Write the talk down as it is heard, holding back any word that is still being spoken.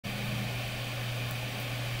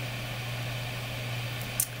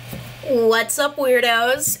What's up,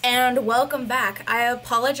 weirdos, and welcome back. I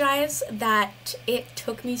apologize that it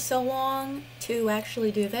took me so long to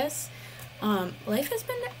actually do this. Life has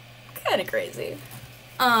been kind of crazy.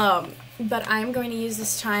 But I'm going to use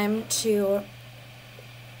this time to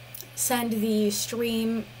send the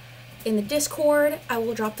stream in the Discord. I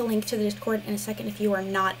will drop the link to the Discord in a second. If you are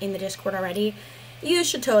not in the Discord already, you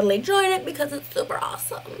should totally join it because it's super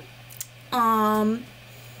awesome.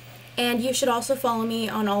 And you should also follow me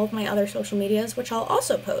on all of my other social medias, which I'll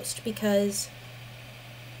also post because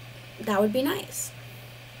that would be nice.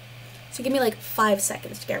 So give me like 5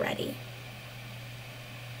 seconds to get ready.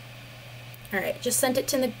 Alright, just sent it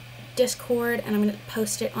to the Discord and I'm going to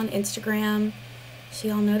post it on Instagram so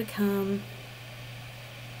y'all know to come.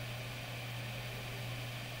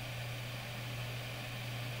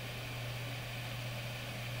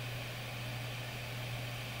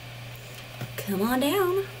 Come on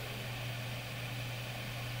down.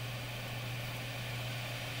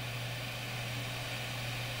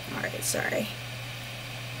 Alright, sorry.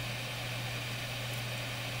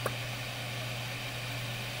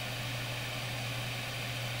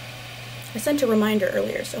 I sent a reminder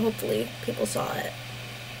earlier, so hopefully people saw it.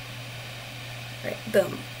 Alright,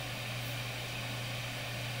 boom.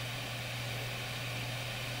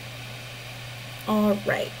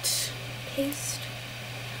 Alright. Paste.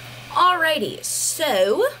 Alrighty,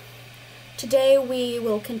 so today we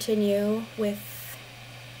will continue with...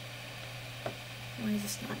 Why is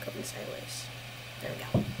this not going sideways? There we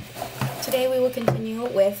go. Today we will continue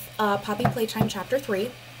with Poppy Playtime Chapter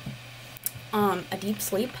 3, A Deep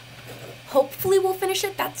Sleep. Hopefully we'll finish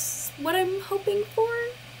it. That's what I'm hoping for.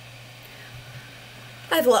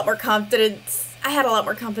 I have a lot more confidence. I had a lot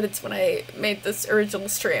more confidence when I made this original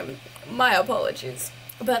stream. My apologies.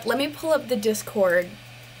 But let me pull up the Discord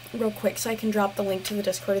real quick so I can drop the link to the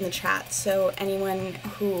Discord in the chat so anyone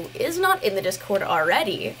who is not in the Discord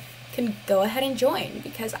already can go ahead and join,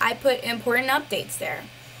 because I put important updates there.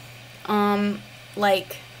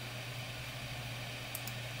 Like,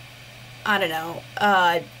 I don't know,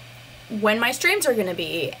 when my streams are gonna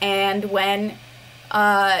be, and when,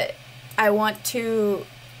 I want to,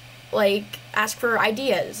 like, ask for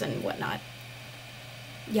ideas and whatnot.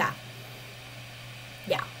 Yeah.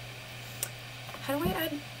 Yeah. How do I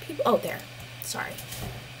add people? Oh, there. Sorry.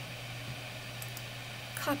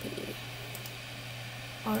 Copy.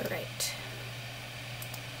 Alright.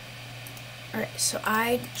 Alright, so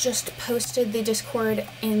I just posted the Discord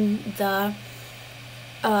in the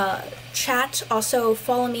chat. Also,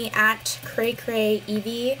 follow me at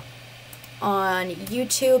CrayCrayEV on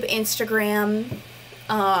YouTube, Instagram,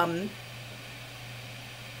 I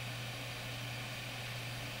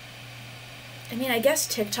mean, I guess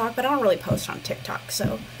TikTok, but I don't really post on TikTok,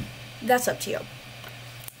 so that's up to you.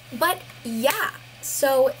 But, yeah.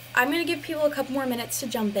 So, I'm going to give people a couple more minutes to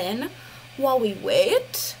jump in. While we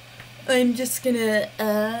wait, I'm just going to,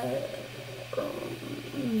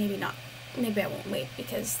 maybe not. Maybe I won't wait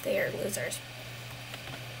because they are losers.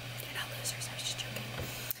 They're not losers, I was just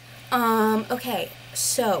joking. Okay,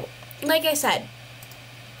 so, like I said,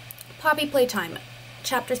 Poppy Playtime,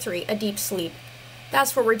 Chapter 3, A Deep Sleep.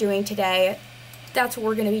 That's what we're doing today. That's what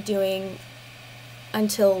we're going to be doing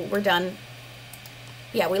until we're done.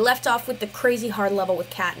 Yeah, we left off with the crazy hard level with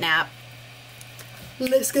Catnap.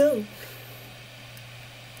 Let's go.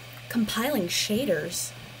 Compiling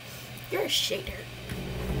shaders. You're a shader.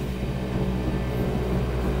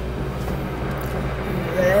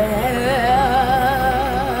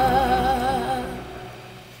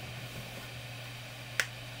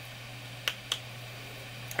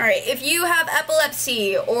 Alright, if you have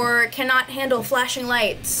epilepsy or cannot handle flashing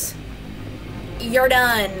lights, you're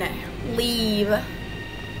done. Leave.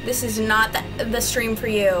 This is not the stream for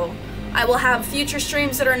you. I will have future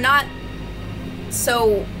streams that are not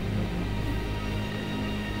so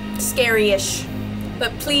scary-ish.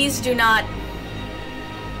 But please do not.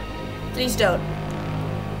 Please don't.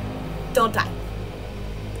 Don't die.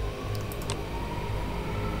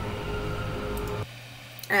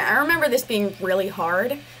 I remember this being really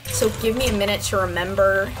hard, so give me a minute to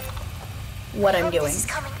remember what I'm doing. This is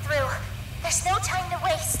coming through. There's no time to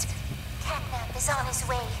waste. Catnap is on his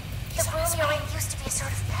way. The room you're in used to be a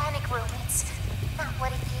sort of panic room. It's not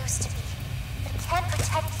what it used to be, but it can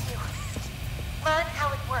protect you. Learn how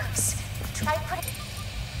it works. Try putting...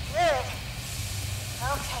 Good.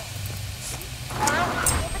 Okay. Now,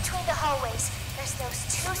 in between the hallways, there's those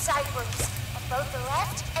 2 side rooms on both the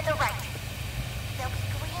left and the right. There'll be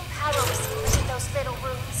green power receivers in those little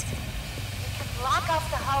rooms. You can block off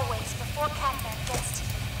the hallways before Catnap gets to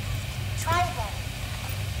you. Try them.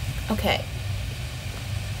 Okay.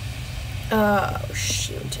 Oh,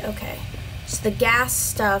 shoot. Okay. So the gas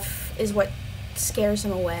stuff is what scares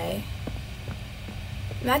him away.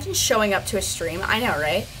 Imagine showing up to a stream. I know,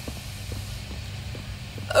 right?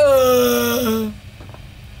 I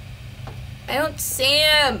don't see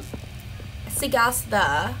him. I see gas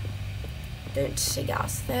there. Don't see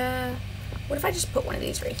gas there. What if I just put one of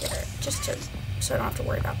these right here? Just to, so I don't have to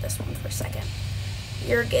worry about this one for a second.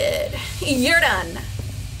 You're good. You're done.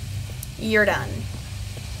 You're done.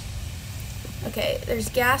 Okay, there's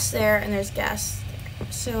gas there and there's gas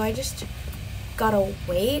there. So I just gotta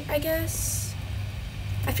wait, I guess.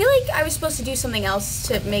 I feel like I was supposed to do something else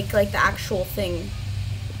to make like the actual thing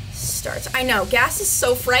starts. I know, gas is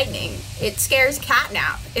so frightening. It scares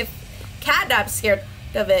Catnap. If Catnap's scared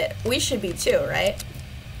of it, we should be too, right?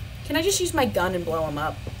 Can I just use my gun and blow him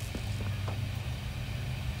up?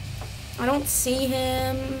 I don't see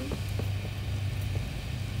him.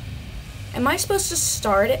 Am I supposed to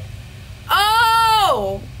start it?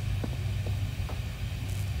 Oh!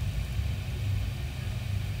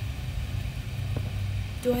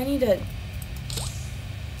 Do I need to...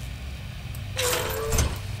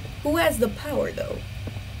 Who has the power, though?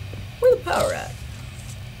 Where the power at?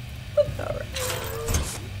 Where the power at?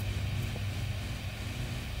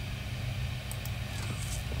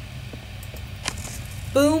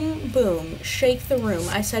 Boom, boom, shake the room.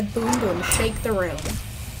 I said boom, boom, shake the room.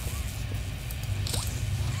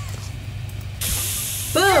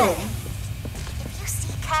 Boom! If you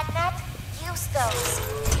see Catnap, use those.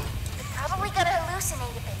 You're probably gonna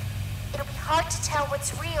hallucinate a bit. It'll be hard to tell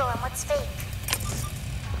what's real and what's fake.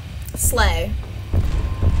 Slay.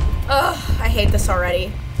 Ugh, I hate this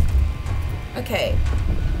already. Okay.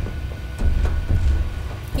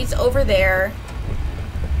 He's over there.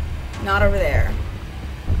 Not over there.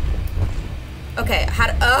 Okay, how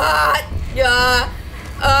to, I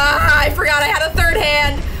forgot I had a third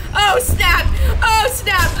hand. Oh, snap. Oh,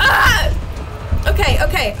 snap. Okay.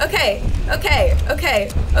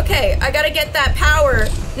 I gotta get that power.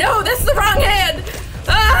 No, that's the wrong hand.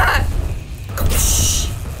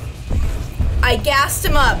 I gassed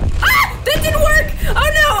him up. That didn't work. Oh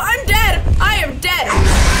no, I'm dead. I am dead.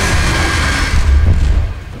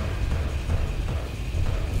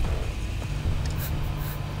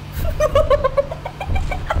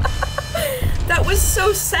 That was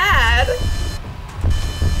so sad.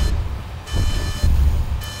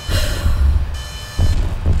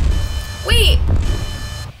 Wait.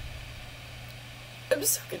 I'm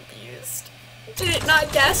so confused. Did it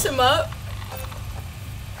not gas him up?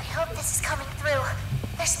 I hope this is coming through.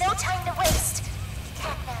 There's no time to waste.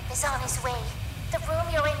 Catnap is on his way. The room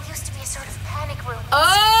you're in used to be a sort of panic room.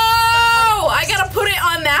 Oh, I gotta put it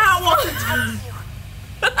on that one.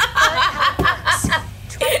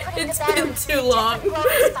 It's been too long.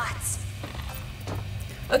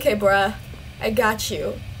 Okay, bruh. I got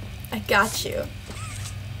you. I got you.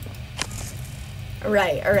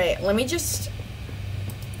 Alright. Let me just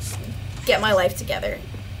get my life together.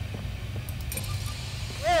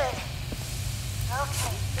 Good.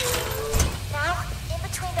 Okay. Now, in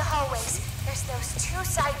between the hallways, there's those two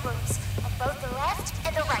side rooms on both the left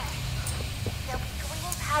and the right. There'll be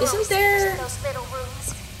green power Isn't there... in those little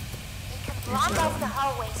rooms. You can block off the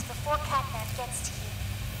hallways before Catnap gets to you.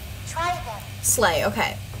 Try them. Slay,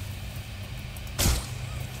 okay.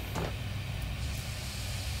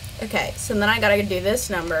 Okay, so then I gotta do this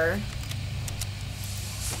number.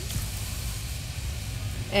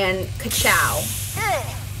 And ka-chow. Good.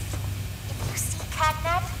 If you see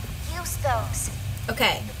Catnap, use those.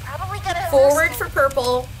 Okay. You're probably gonna Forward hallucinate. for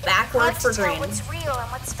purple, backward for Hard to tell green. what's real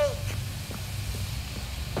and what's fake.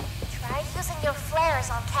 Try using your flares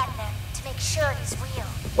on Catnap to make sure he's real.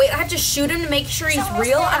 Wait, I have to shoot him to make sure he's So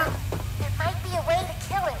real? I listen, don't... there might be a way to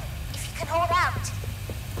kill him if you can hold out. Do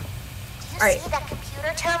you Alright. see that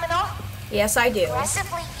computer terminal? Yes, I do.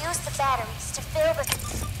 Aggressively use the batteries to fill the...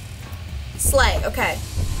 Slay, okay.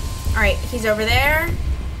 Alright, he's over there.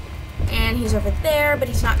 And he's over there, but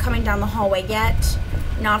he's not coming down the hallway yet.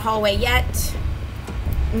 Not hallway yet.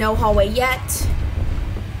 No hallway yet.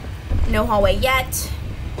 No hallway yet.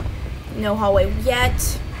 No hallway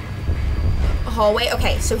yet. Hallway,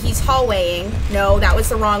 okay, so he's hallwaying. No, that was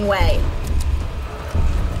the wrong way.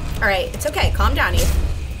 Alright, it's okay, calm down, Eve.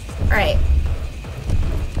 Alright.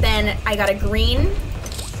 Then I got a green.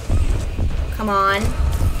 Come on.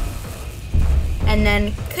 And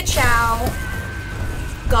then ka-chow.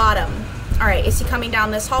 Got him. Alright, is he coming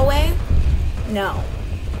down this hallway? No.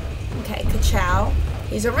 Okay, ka-chow.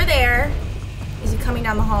 He's over there. Is he coming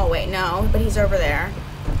down the hallway? No, but he's over there.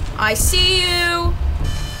 I see you.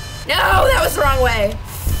 No, that was the wrong way.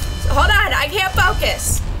 Hold on, I can't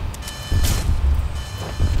focus.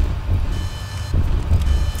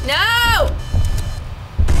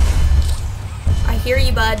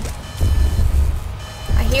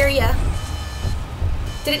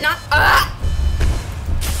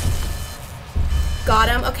 Got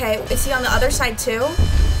him. Okay, is he on the other side too?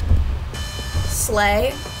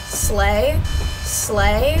 Slay, slay,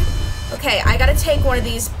 slay. Okay, I gotta take one of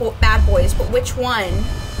these bad boys, but which one?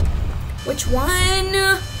 Which one?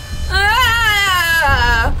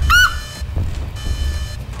 Ah!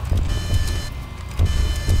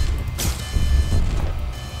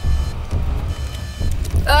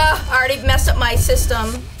 I already messed up my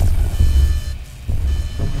system.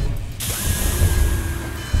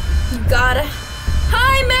 You gotta...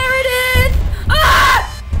 Hi, Meredith!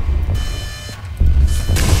 Ah!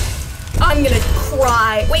 I'm gonna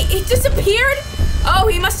cry. Wait, it disappeared? Oh,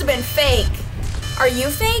 he must have been fake. Are you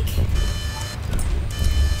fake?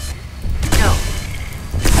 No.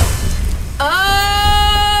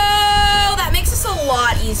 Oh, that makes this a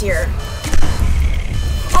lot easier.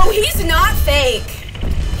 Oh, he's not fake.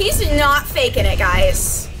 He's not faking it,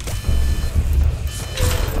 guys.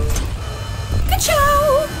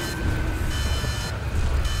 Ka-chow!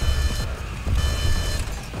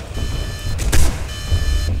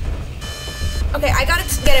 Okay, I gotta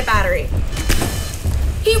get a battery.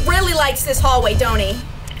 He really likes this hallway, don't he?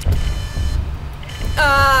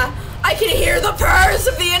 I can hear the purrs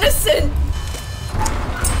of the innocent.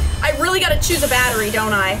 I really gotta choose a battery,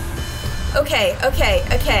 don't I? Okay.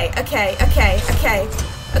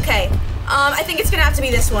 I think it's gonna have to be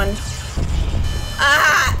this one.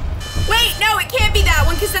 Wait, no, it can't be that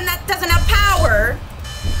one, because then that doesn't have power.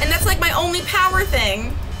 And that's like my only power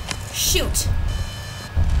thing. Shoot.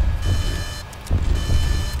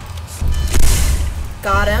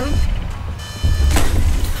 Got him.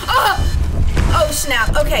 Oh,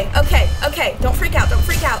 snap. Okay. Don't freak out,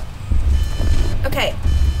 Okay.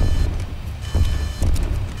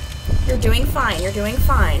 You're doing fine,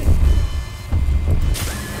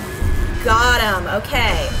 Got him,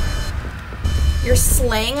 okay. You're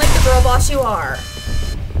slaying like the girl boss you are.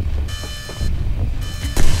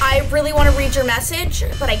 I really want to read your message,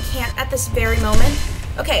 but I can't at this very moment.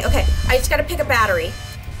 Okay. I just gotta pick a battery.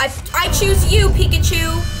 I choose you,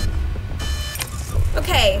 Pikachu.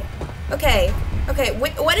 Okay.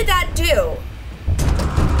 What did that do?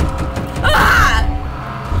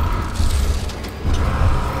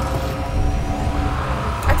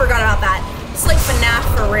 I forgot about that. It's like FNAF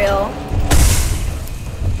for real.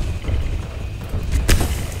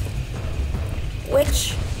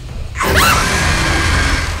 Which?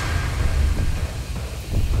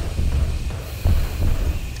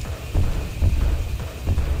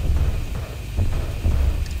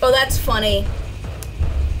 Oh, that's funny.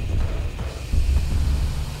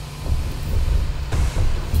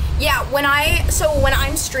 Yeah, when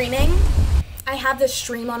I'm streaming, I have this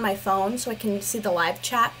stream on my phone so I can see the live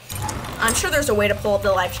chat. I'm sure there's a way to pull up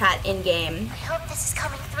the live chat in game. I hope this is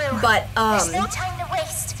coming through. But There's no time to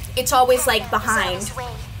waste. It's always like behind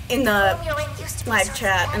in the live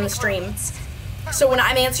chat and the stream. So when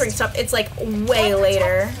I'm answering stuff, it's like way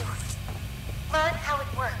later. Learn how it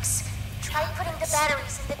works. Try putting the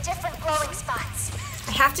batteries in the different glowing spots.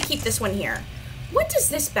 I have to keep this one here. What does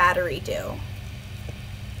this battery do?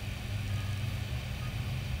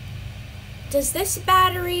 Does this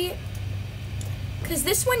battery... Because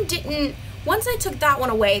this one didn't... Once I took that one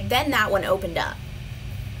away, then that one opened up.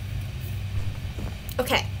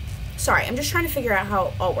 Okay. Sorry, I'm just trying to figure out how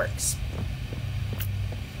it all works.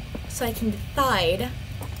 So I can decide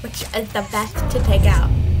which is the best to take out.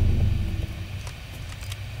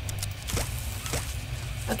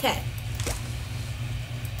 Okay.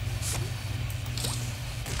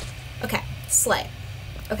 Okay, slay.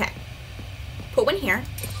 Okay. Put one here.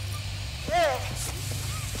 Good.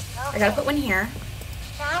 I gotta put one here.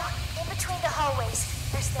 Now, in between the hallways,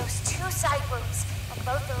 there's those two side rooms on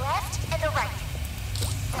both the left and the right.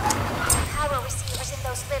 There are power receivers in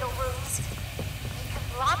those little rooms. They can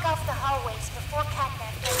block off the hallways before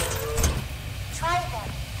Catnap gets to you. Try them.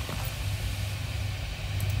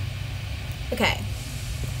 Okay.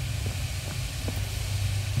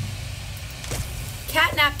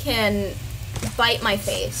 Catnap can bite my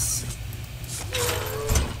face.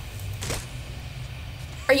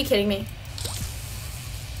 Are you kidding me?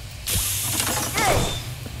 Good.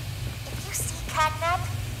 If you see Catnap,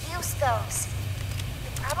 use those.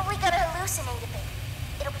 You're probably gonna hallucinate a bit.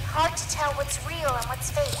 It'll be hard to tell what's real and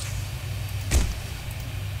what's fake.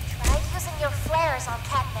 Try using your flares on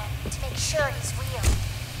Catnap to make sure he's real.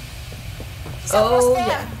 He's almost there.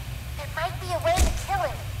 Yeah. There might be a way to kill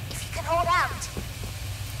him if you can hold out.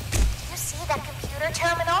 Do you see that computer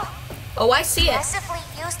terminal? Oh, I see it. Aggressively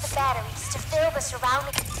use the batteries to fill the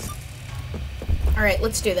surrounding... Alright,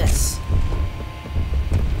 let's do this.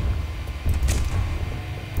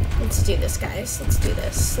 Let's do this, guys. Let's do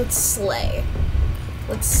this. Let's slay.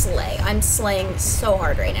 Let's slay. I'm slaying so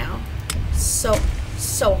hard right now. So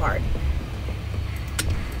hard.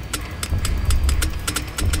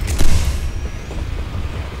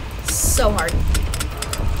 So hard.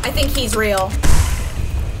 I think he's real.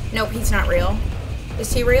 Nope, he's not real.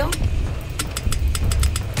 Is he real?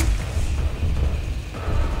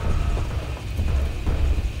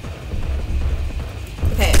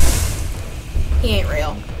 Okay. He ain't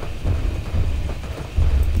real.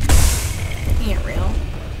 He ain't real.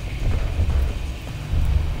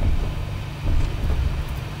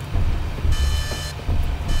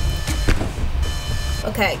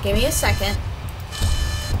 Okay, give me a second.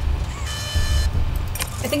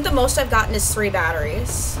 I think the most I've gotten is 3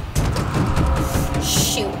 batteries.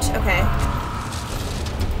 Shoot, okay.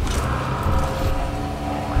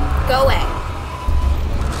 Go away.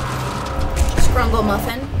 Scrungle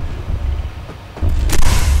muffin.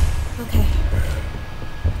 Okay.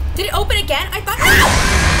 Did it open again? I thought. Ow!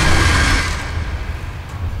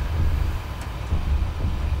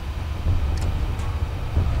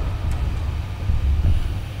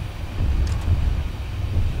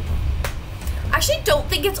 I actually don't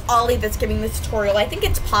think it's Ollie that's giving the tutorial. I think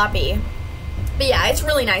it's Poppy. But yeah, it's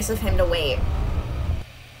really nice of him to wait.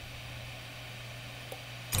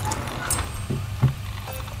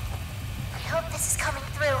 I hope this is coming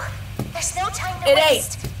through. There's no time to It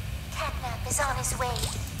waste. ain't. Catnap is on his way.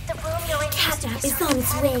 The room you're in Catnap used to be is sort on of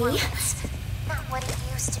its panic way. room. It's not what it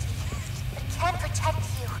used to be, but it can protect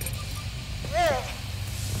you. Good.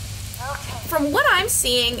 Okay. From what I'm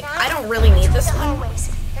seeing, Now, I don't really need between this the one. hallways,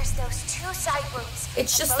 there's those 2 side rooms.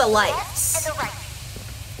 It's just on the both lights. left and the right.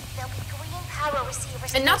 There'll be green power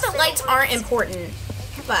receivers. And in not those that lights little aren't rooms. important, They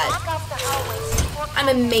can but block off the hallways before I'm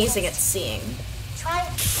Catnap amazing at gets seeing. Try it.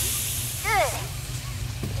 Good.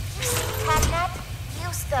 If you see Catnap,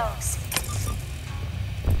 use those.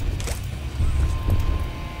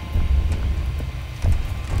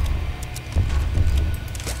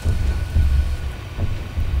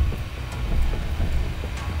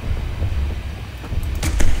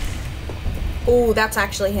 Ooh, that's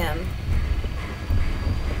actually him.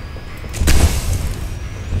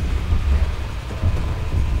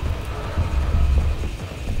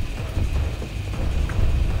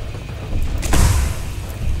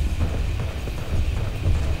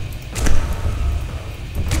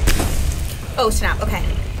 Oh, snap. Okay.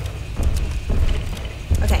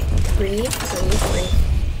 Okay. Breathe, breathe,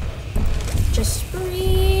 breathe. Just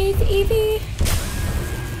breathe, Evie.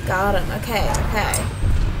 Got him. Okay, okay.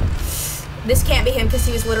 This can't be him because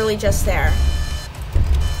he was literally just there.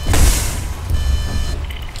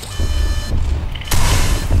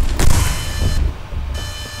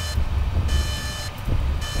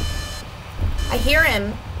 I hear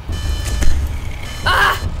him.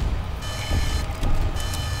 Ah!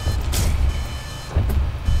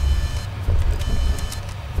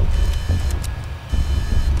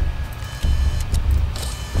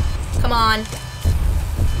 Come on.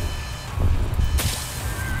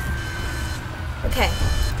 Okay.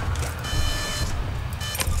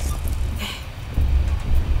 Okay.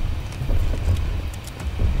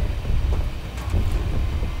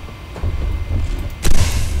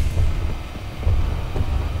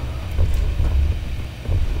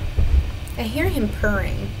 I hear him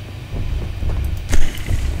purring.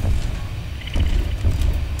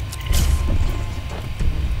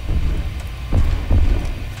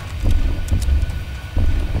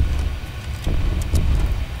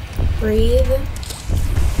 Breathe.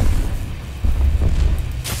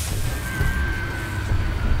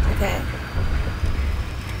 Okay.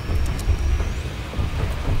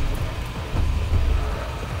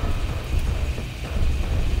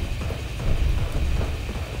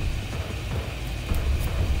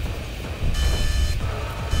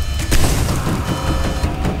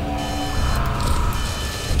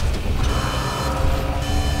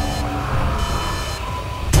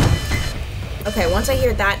 Okay, once I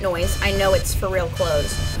hear that noise, I know it's for real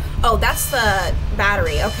close. Oh, that's the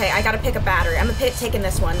battery. Okay, I gotta pick a battery. I'm taking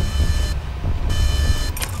this one.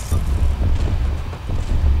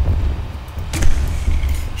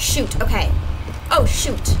 Shoot, okay. Oh,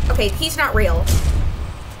 shoot. Okay, he's not real.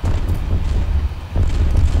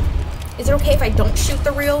 Is it okay if I don't shoot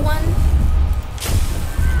the real one?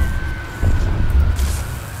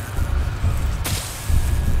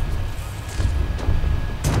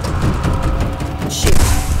 Shoot.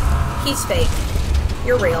 He's fake.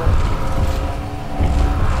 You're real.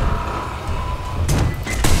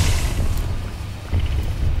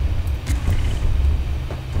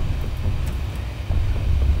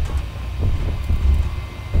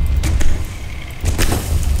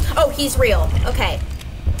 Oh, he's real. Okay.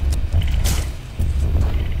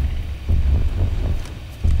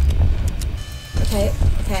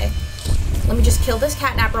 just kill this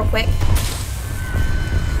catnap real quick.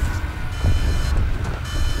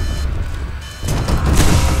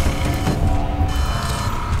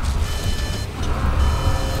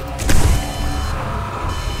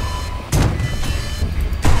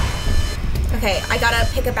 Okay, I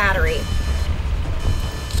gotta pick a battery.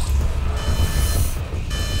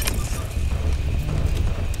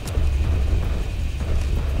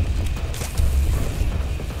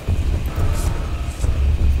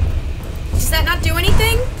 Does that not do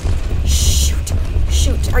anything? Shoot.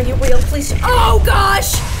 Shoot. Are you real? Please. Oh,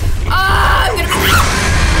 gosh! I'm gonna be...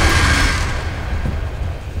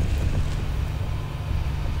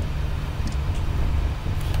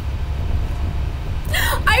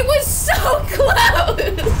 I was so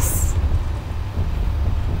close!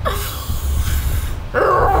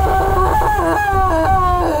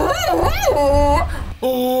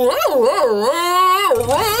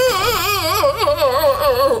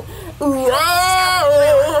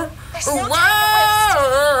 There's no time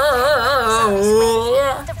to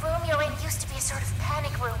waste. The room you're in used to be a sort of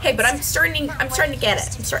panic room. Hey, but I'm starting to get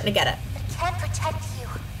it. I'm starting to get it. It can't protect you.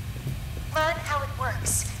 Learn how it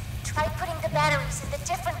works. Try putting the batteries in the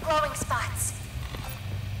different glowing spots.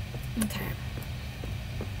 Okay.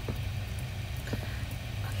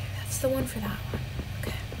 Okay, that's the one for that one.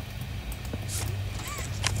 Okay.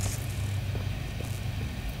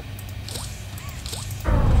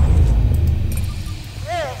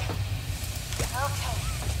 Good. Okay.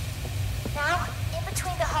 Now, in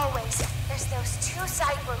between the hallways, there's those two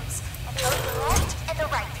side rooms, on both the left and the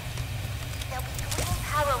right. There'll be green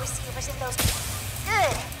power receivers in those.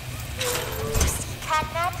 Good. You see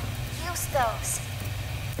catnap? Use those.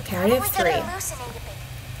 Okay, I already have How do we 3. get hallucinate a bit?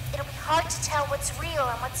 It'll be hard to tell what's real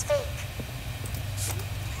and what's fake.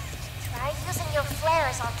 Try using your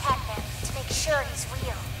flares on catnap to make sure he's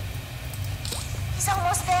real. He's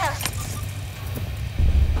almost there.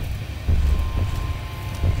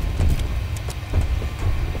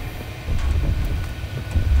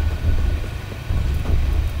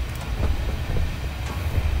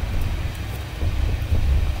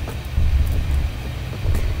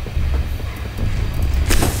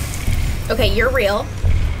 Okay, you're real.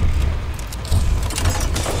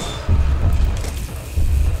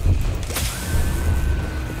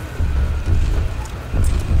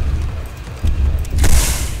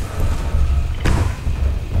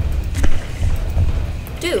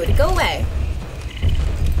 Dude, go away.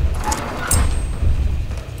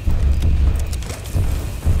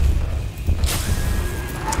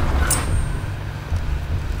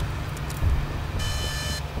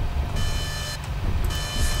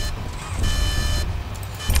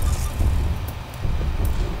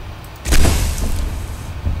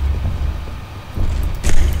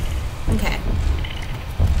 Okay.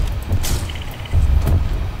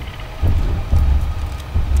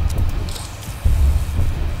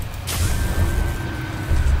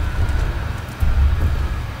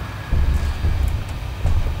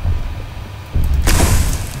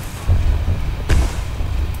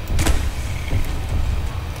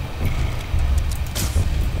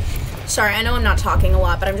 Sorry, I know I'm not talking a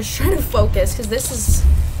lot, but I'm just trying to focus because this is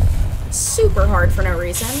super hard for no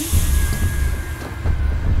reason.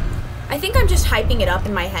 I think I'm just hyping it up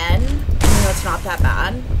in my head, even though it's not that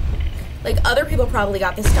bad. Like, other people probably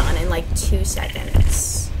got this done in like 2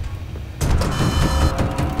 seconds.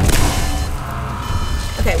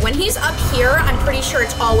 Okay, when he's up here, I'm pretty sure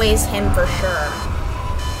it's always him for sure.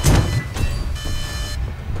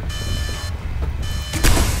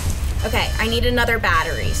 Okay, I need another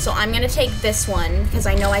battery, so I'm gonna take this one, because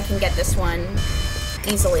I know I can get this one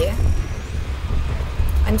easily.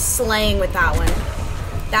 I'm slaying with that one.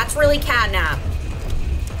 That's really catnap.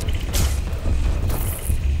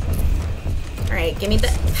 Alright, give me the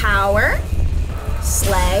power.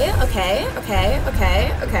 Slay. Okay, okay,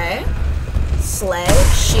 okay, okay. Slay.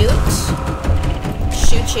 Shoot.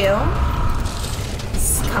 Shoot you.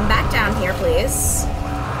 Come back down here, please.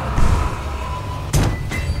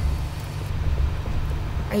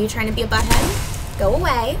 Are you trying to be a butthead? Go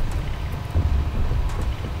away.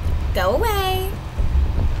 Go away.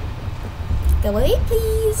 Go away,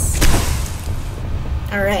 please.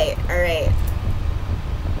 Alright, alright.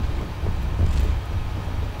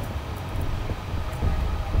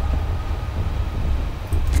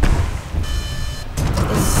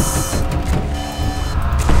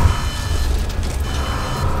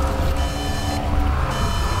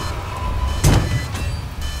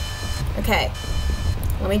 Okay.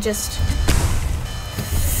 Let me just...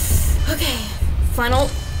 Okay. Final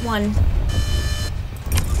one.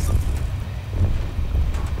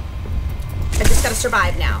 I just gotta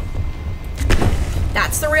survive now.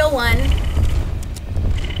 That's the real one.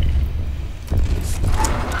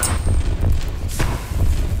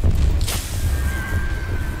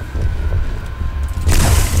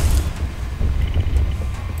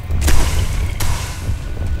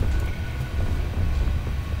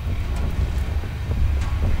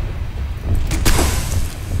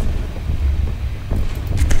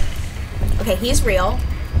 Okay, he's real.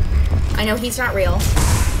 I know he's not real.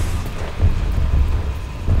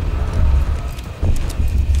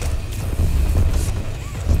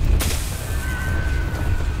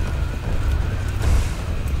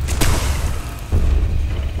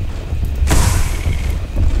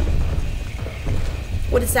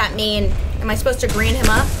 What does that mean? Am I supposed to green him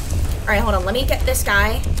up? All right, hold on. Let me get this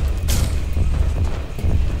guy.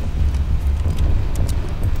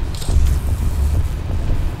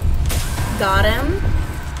 Got him.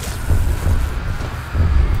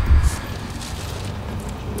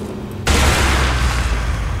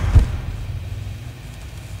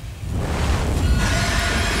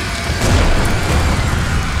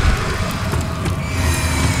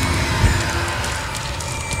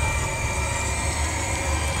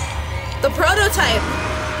 The prototype.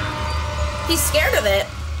 He's scared of it.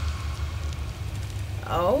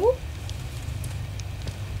 Oh?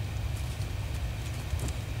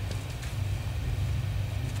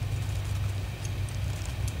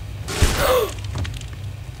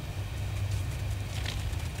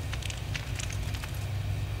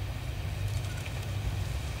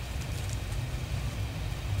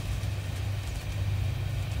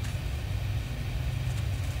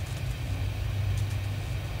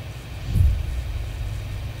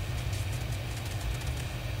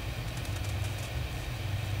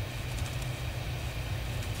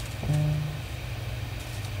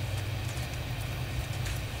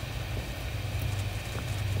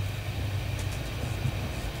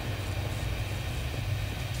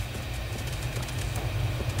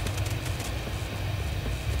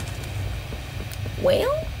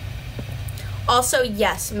 Well, also,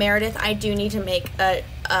 yes, Meredith, I do need to make a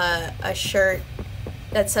shirt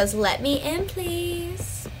that says, "Let me in,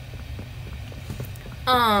 please."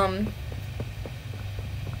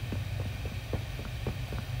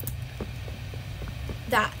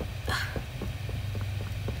 That.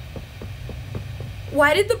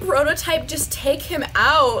 Why did the prototype just take him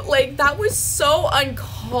out? Like, that was so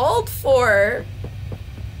uncalled for.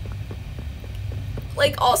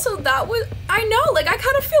 Like, also, that was, I know, like, I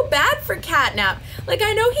kind of feel bad for Catnap. Like,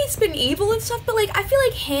 I know he's been evil and stuff, but, like, I feel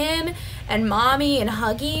like him and Mommy and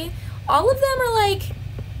Huggy, all of them are, like,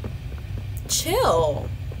 chill.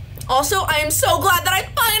 Also, I am so glad that I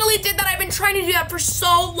finally did that. I've been trying to do that for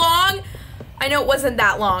so long. I know it wasn't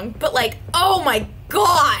that long, but, like, oh my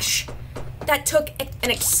gosh. That took an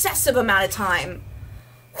excessive amount of time.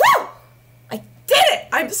 Whew! I did it!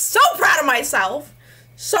 I'm so proud of myself.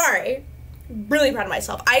 Sorry. Really proud of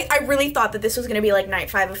myself. I really thought that this was gonna be like night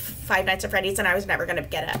 5 of Five Nights at Freddy's and I was never gonna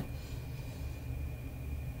get it.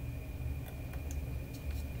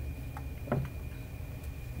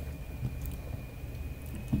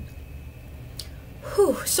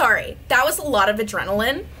 Whew, sorry. That was a lot of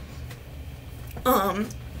adrenaline.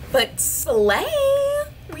 But slay!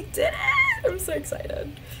 We did it! I'm so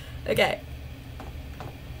excited. Okay.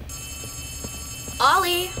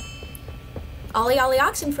 Ollie! Ollie, Ollie,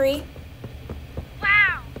 Oxenfree.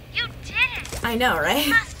 Wow, you did it! I know, right?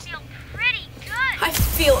 You must feel pretty good. I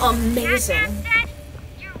feel amazing. Catnap said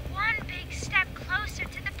you're one big step closer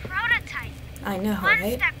to the prototype. I know, one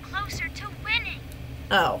right? step closer to winning.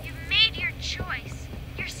 Oh. You've made your choice.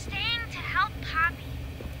 You're staying to help Poppy.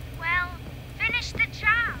 Well, finish the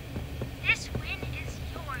job. This win is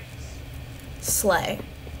yours. Slay.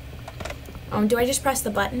 Do I just press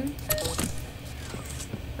the button?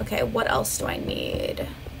 Okay, what else do I need?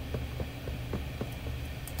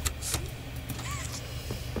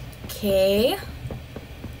 Okay.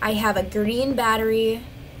 I have a green battery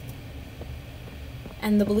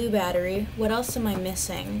and the blue battery. What else am I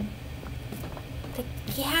missing? The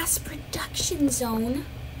gas production zone.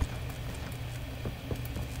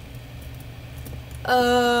 I'm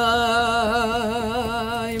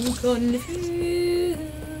confused.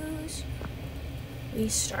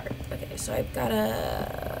 Restart. Okay, so I've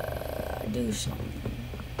gotta do something.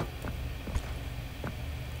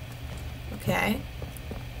 Okay.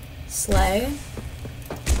 Slay.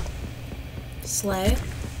 Slay.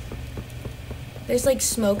 There's like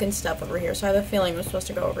smoke and stuff over here, so I have a feeling we're supposed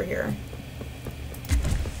to go over here.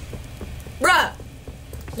 Bruh!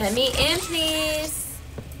 Let me in, please.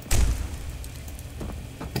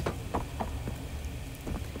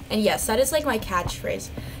 And yes, that is like my catchphrase.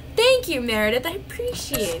 Thank you, Meredith. I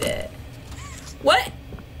appreciate it. What?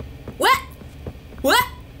 What? What?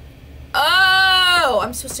 Oh,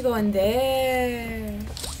 I'm supposed to go in there.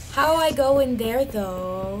 How do I go in there,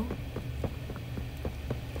 though?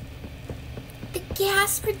 The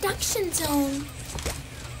gas production zone.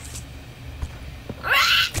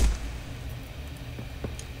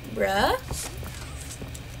 Bruh?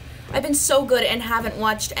 I've been so good and haven't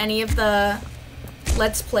watched any of the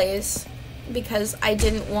Let's Plays because I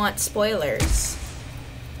didn't want spoilers.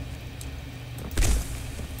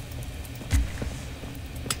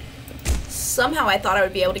 Somehow I thought I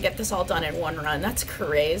would be able to get this all done in one run. That's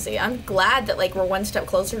crazy. I'm glad that, like, we're one step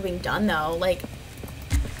closer to being done, though. Like,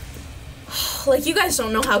 you guys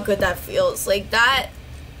don't know how good that feels. Like, that,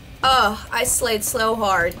 I slayed so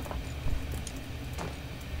hard.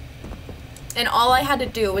 And all I had to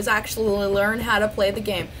do was actually learn how to play the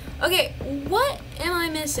game. Okay, what am I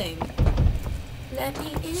missing? Let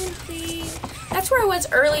me in, please. That's where I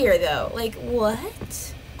was earlier, though. Like,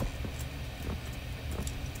 what?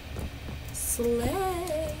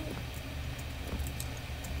 Slay.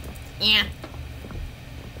 Yeah.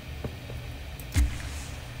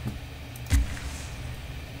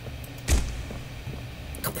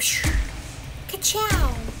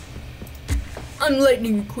 Ka-chow. I'm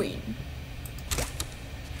Lightning McQueen.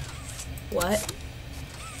 What?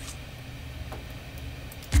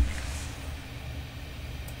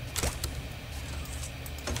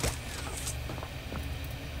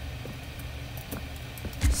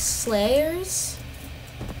 Slayers?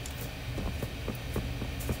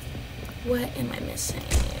 What am I missing?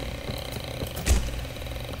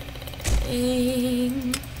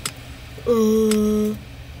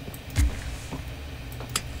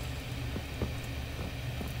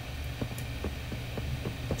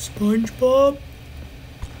 SpongeBob?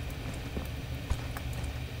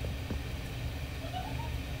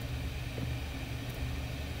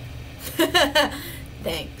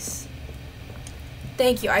 Thanks.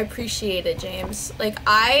 Thank you. I appreciate it, James. Like,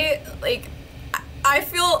 I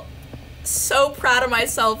feel so proud of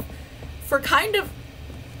myself for kind of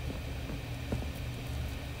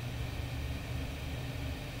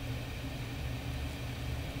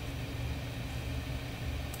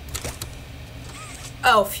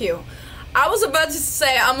oh, phew. I was about to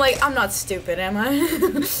say, I'm like, I'm not stupid, am I?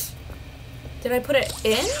 Did I put it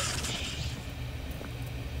in?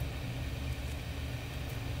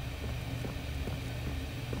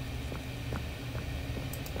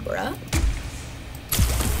 Bruh.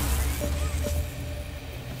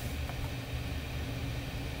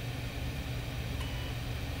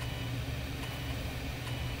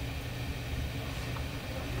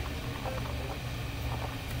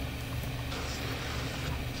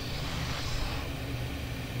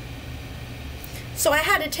 So I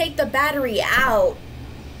had to take the battery out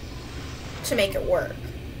to make it work.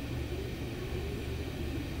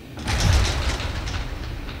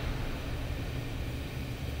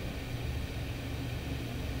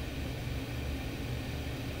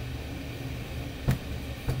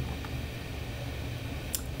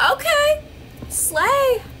 Okay,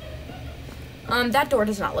 slay. That door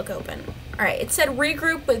does not look open. All right, it said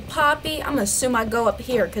regroup with Poppy. I'm gonna assume I go up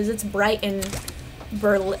here because it's bright and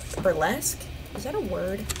burlesque. Is that a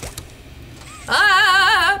word?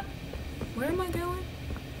 Ah! Where am I going?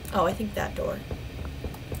 Oh, I think that door.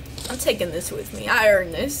 I'm taking this with me. I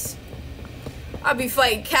earned this. I'll be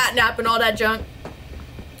fighting catnap and all that junk.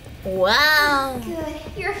 Wow. Good,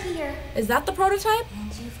 you're here. Is that the prototype?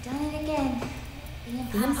 And you've done it again.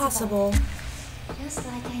 The impossible. Just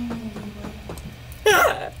like I knew you would.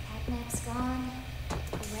 Catnap's gone.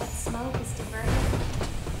 The red smoke is diverted.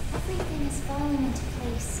 Everything is falling into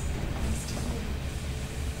place. Thanks to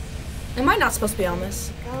you. Am I not supposed to be on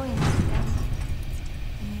this? You're going to them.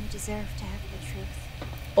 And you deserve to have the truth.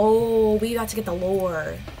 Oh, we got to get the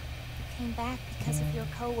lore. You came back because of your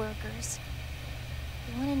co-workers.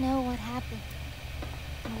 You want to know what happened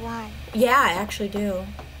and why. Yeah, I actually do.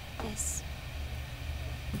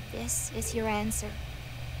 This is your answer.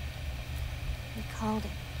 We called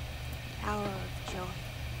it Hour of Joy.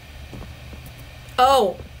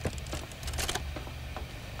 Oh.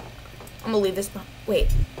 I'm gonna leave this.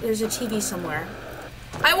 Wait, there's a TV somewhere.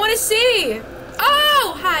 I want to see.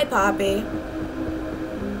 Oh, hi, Poppy.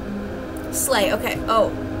 Slay. Okay. Oh,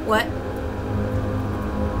 what?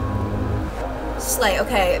 Slay.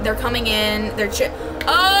 Okay, they're coming in. They're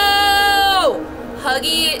oh,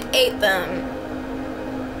 Huggy ate them.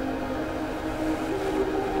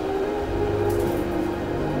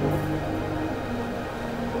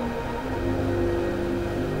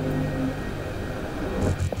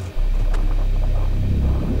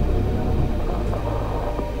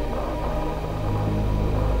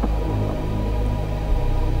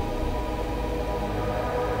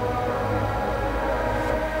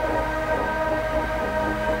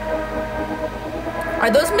 Are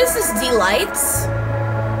those Mrs. Delights?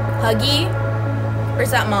 Huggy? Or is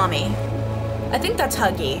that Mommy? I think that's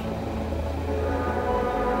Huggy.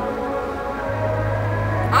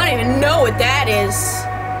 I don't even know what that is.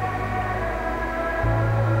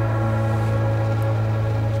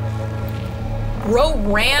 bro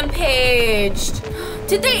rampaged.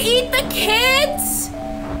 Did they eat the kids?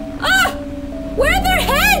 Ah! Where are their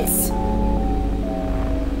heads?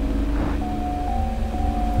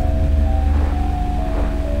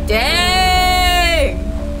 Dang!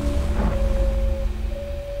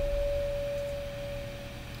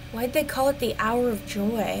 Why'd they call it the hour of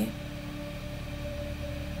joy?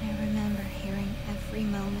 I remember hearing every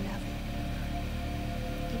moment of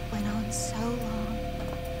it. It went on so long.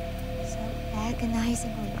 So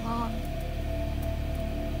agonizingly long.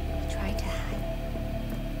 I tried to hide.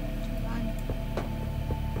 To run.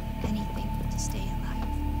 Anything to stay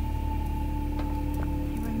alive.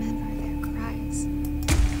 I remember their cries.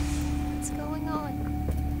 What's going on?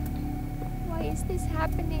 Why is this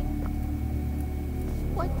happening?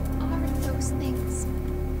 What are those things?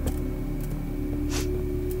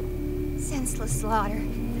 Senseless slaughter.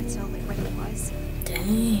 That's all it really was.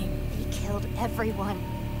 Dang. They killed everyone.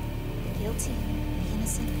 The guilty, the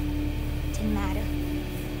innocent. Didn't matter.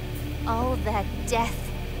 All of that death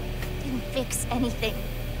didn't fix anything.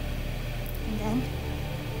 And then,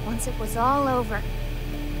 once it was all over,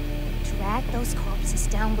 they dragged those corpses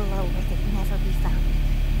down below where they'd never be found.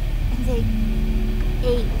 And they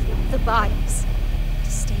ate the bodies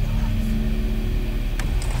to stay alive.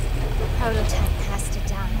 The prototype has to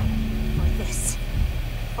die for this.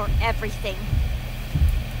 For everything.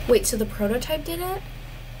 Wait, so the prototype did it?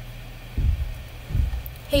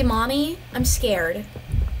 Hey, Mommy, I'm scared.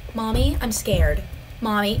 Mommy, I'm scared.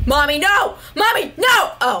 Mommy, Mommy, no! Mommy,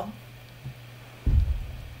 no! Oh.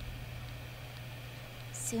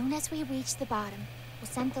 Soon as we reach the bottom, we'll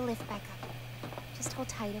send the lift back up. Just hold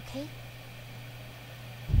tight, okay?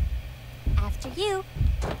 After you.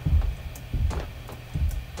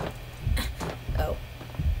 Oh.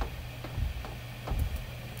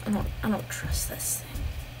 I don't trust this thing.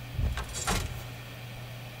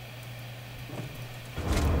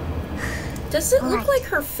 Does it look like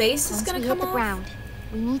her face is gonna come off? off? Ground,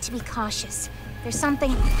 we need to be cautious. There's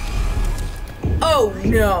something. Oh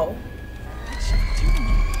no!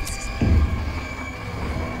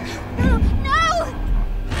 No! No!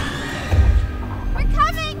 We're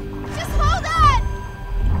coming! Just hold on!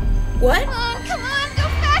 What? Come on, go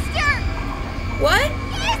faster! What?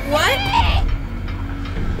 What?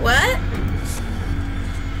 What?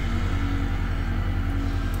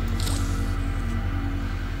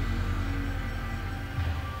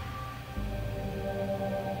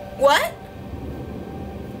 What?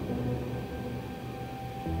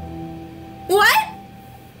 What?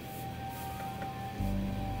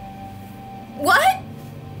 What?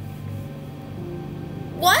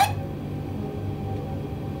 What?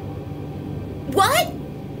 What?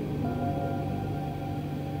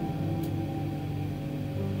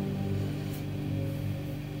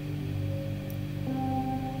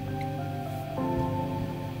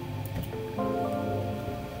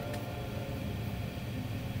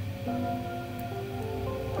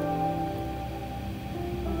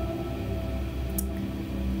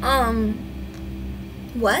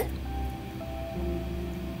 What?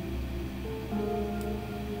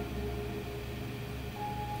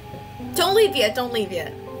 Don't leave yet, don't leave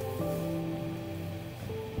yet.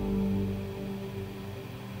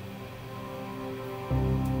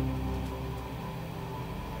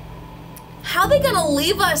 How are they gonna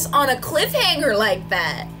leave us on a cliffhanger like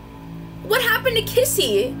that? What happened to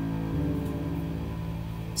Kissy?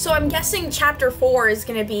 So I'm guessing chapter 4 is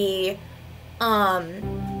gonna be,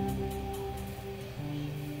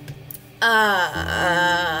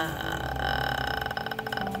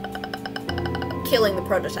 killing the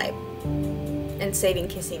prototype and saving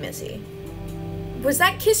Kissy Missy. Was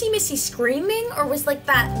that Kissy Missy screaming, or was like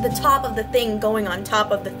that the top of the thing going on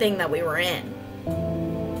top of the thing that we were in?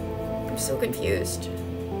 I'm so confused.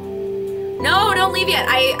 No, don't leave yet.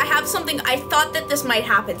 I have something. I thought that this might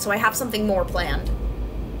happen, so I have something more planned.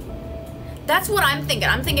 That's what I'm thinking.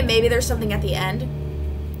 I'm thinking maybe there's something at the end.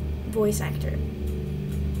 Voice actor.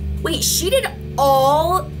 Wait, she did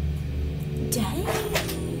all day?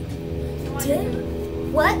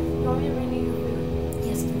 What?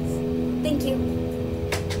 Yes, please. Thank you.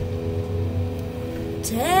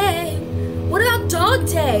 Dang. What about Dog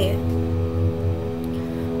Day?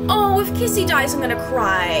 Oh, if Kissy dies, I'm gonna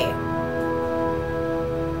cry.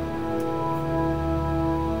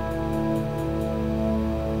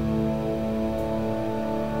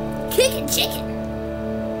 Kickin' chicken.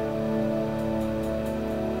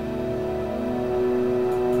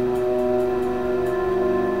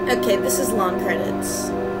 Okay, this is long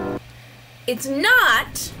credits. It's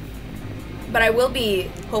not, but I will be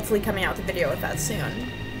hopefully coming out with a video with that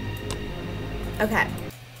soon. Okay.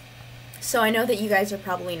 So I know that you guys are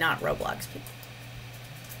probably not Roblox people.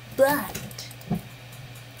 But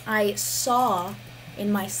I saw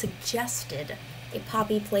in my suggested a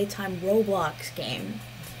Poppy Playtime Roblox game,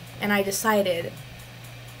 and I decided,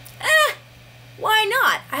 why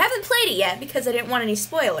not? I haven't played it yet because I didn't want any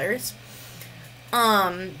spoilers.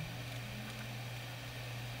 But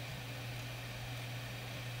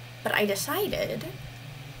I decided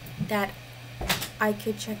that I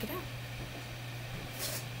could check it out.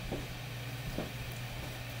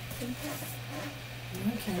 You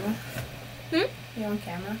on camera? You on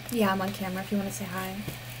camera? Yeah, I'm on camera if you want to say hi.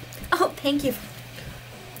 Oh, thank you.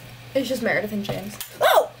 It's just Meredith and James.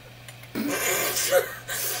 Oh!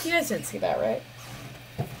 You guys didn't see that, right?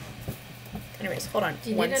 Anyways, hold on.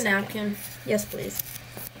 Do you need a second. napkin? Yes, please.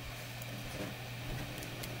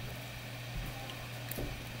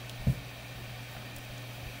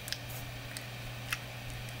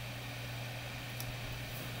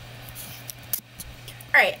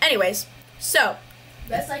 Alright, anyways, so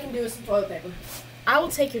Best I can do is some toilet paper. I will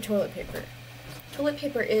take your toilet paper. Toilet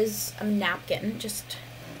paper is a napkin, just a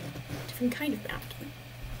different kind of napkin.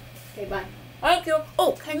 Okay, bye. Thank you.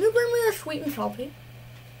 Oh, can you bring me a sweet and salty?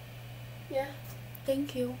 Yeah.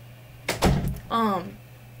 Thank you.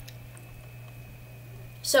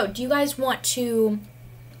 So, do you guys want to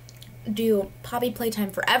do Poppy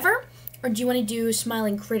Playtime Forever, or do you want to do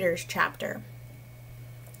Smiling Critters chapter?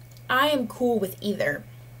 I am cool with either.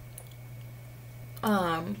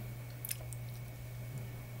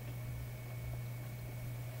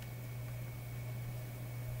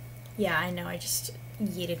 Yeah, I know, I just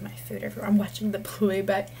yeeted my food everywhere. I'm watching the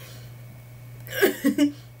playback.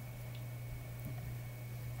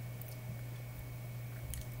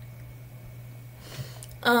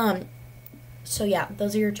 So yeah,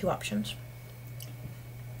 those are your two options.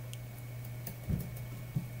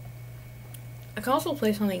 I can also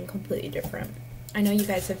play something completely different. I know you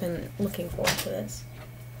guys have been looking forward to this.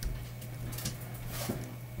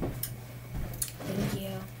 Thank you.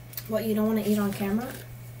 What, you don't want to eat on camera?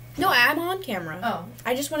 No, I'm on camera. Oh.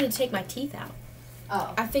 I just wanted to take my teeth out.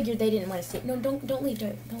 Oh. I figured they didn't want to see it. No, don't leave.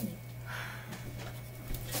 Don't leave.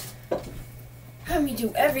 Let me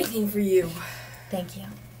do everything for you. Thank you.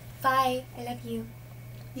 Bye. I love you.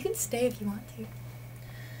 You can stay if you want to.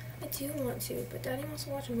 I do want to, but Daddy wants to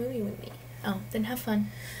watch a movie with me. Oh, then have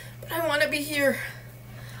fun. But I want to be here.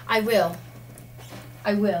 I will.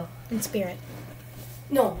 I will. In spirit.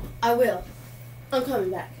 No, I will. I'm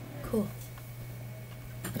coming back. Cool.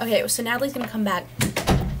 Okay, so Natalie's gonna come back.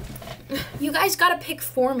 You guys gotta pick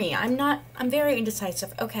for me. I'm very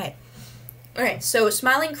indecisive. Okay. Alright, so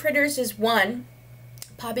Smiling Critters is 1.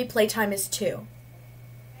 Poppy Playtime is 2.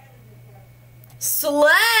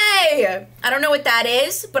 Slay! I don't know what that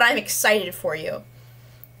is, but I'm excited for you.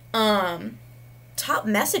 Top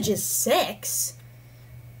message is 6.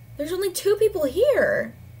 There's only 2 people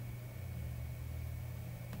here.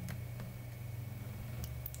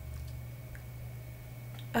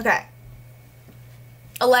 Okay.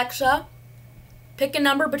 Alexa, pick a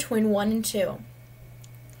number between 1 and 2.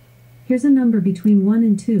 Here's a number between 1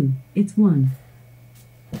 and 2. It's 1.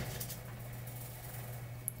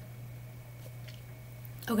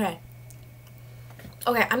 Okay.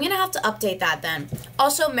 Okay, I'm gonna have to update that then.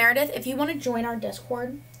 Also, Meredith, if you want to join our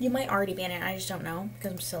Discord, you might already be in it. I just don't know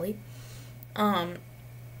because I'm silly. I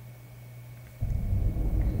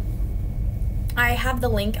have the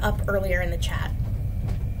link up earlier in the chat.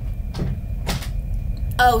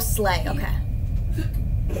 Oh, slay. Okay.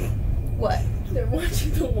 What? They're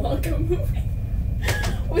watching the Wonka movie.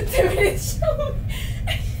 With the minutes show.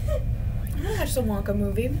 I don't watch the Wonka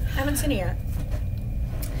movie. I haven't seen it yet.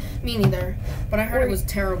 Me neither. But I heard it was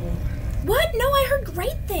terrible. What? No, I heard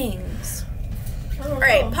great things.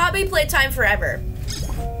 Alright, Poppy Playtime Forever.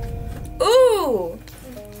 Ooh!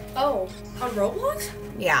 Oh, on Roblox?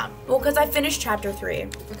 Yeah. Well, because I finished chapter 3.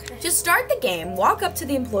 Okay. To start the game, walk up to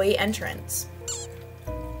the employee entrance.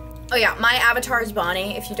 Oh yeah, my avatar is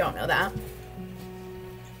Bonnie, if you don't know that.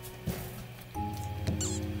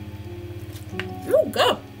 Ooh,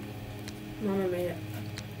 go! Mama made it.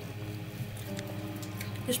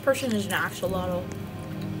 This person is an axolotl.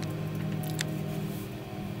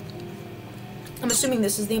 I'm assuming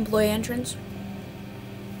this is the employee entrance.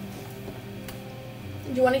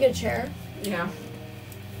 Do you want to get a chair? Yeah.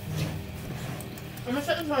 I'm gonna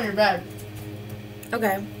set this on your bed.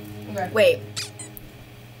 Okay. Okay. Wait.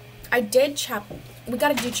 I did we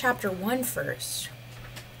gotta do chapter 1 first.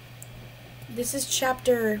 This is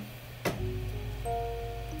chapter.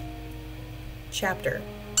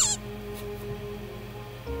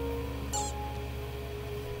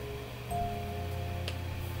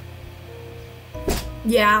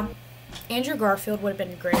 Yeah. Andrew Garfield would have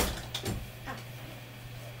been great.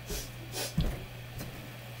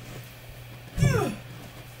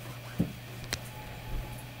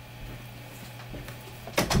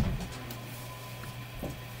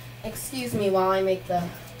 excuse me while I make the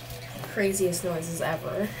craziest noises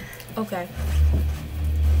ever. Okay.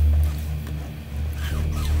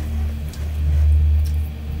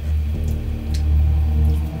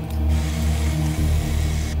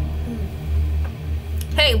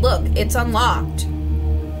 Hey, look, it's unlocked.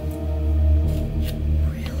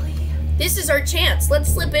 Really? This is our chance.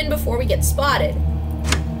 Let's slip in before we get spotted.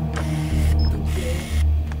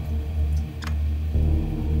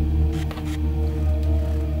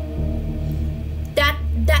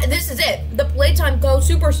 This is it. The Playtime Go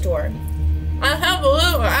Superstore. I have a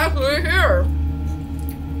little actually here.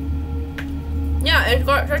 Yeah, it's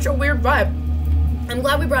got such a weird vibe. I'm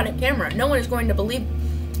glad we brought a camera. No one is going to believe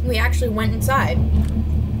we actually went inside.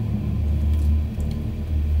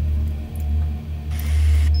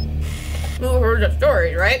 You heard the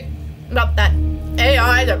story, right? About that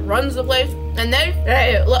AI that runs the place. And they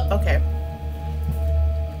say, look, okay.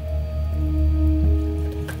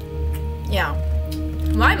 Yeah.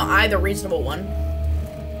 Why am I the reasonable one?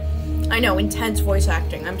 I know, intense voice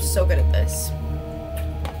acting. I'm so good at this.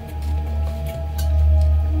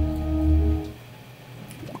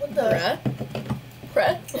 What the?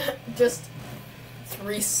 Bruh? Just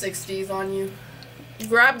 360s on you.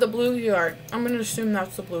 Grab the blue key card. I'm gonna assume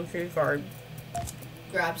that's the blue key card.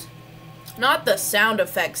 Grabs. Not the sound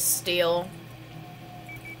effects steal.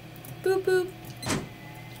 Boop boop.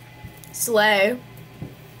 Slay.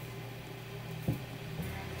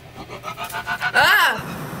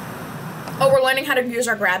 Ah! Oh, we're learning how to use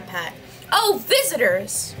our grab pack. Oh,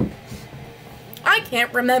 visitors! I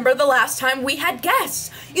can't remember the last time we had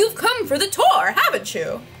guests. You've come for the tour, haven't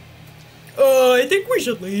you? I think we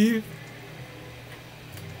should leave.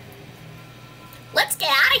 Let's get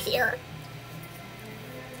out of here.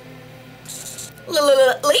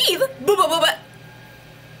 Leave?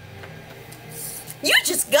 You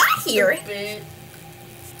just got here.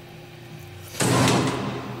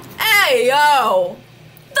 Hey, yo!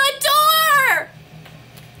 The door!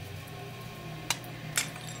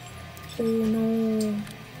 Oh no.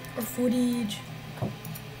 Our footage.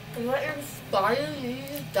 Is that your spider?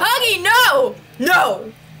 Huggy, no!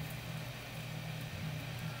 No!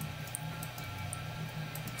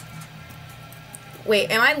 Wait,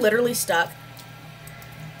 am I literally stuck?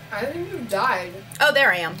 I think you died. Oh,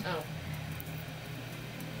 there I am. Oh.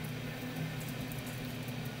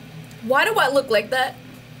 Why do I look like that?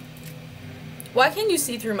 Why can't you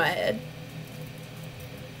see through my head?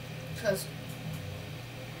 Because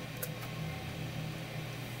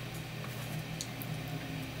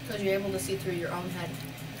you're able to see through your own head.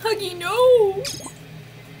 Huggy, no!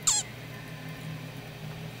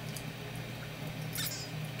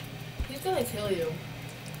 He's gonna kill you.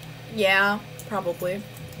 Yeah, probably.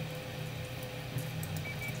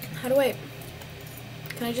 How do I...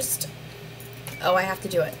 Can I just... Oh, I have to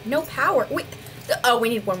do it. No power. Wait. Oh, we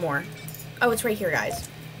need one more. Oh, it's right here, guys.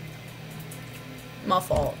 My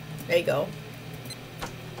fault. There you go.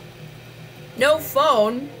 No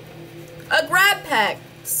phone. A grab pack.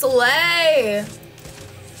 Slay.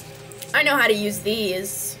 I know how to use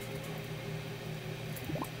these.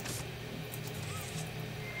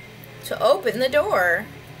 To open the door.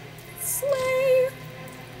 Slay.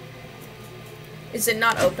 Is it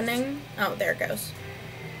not opening? Oh, there it goes.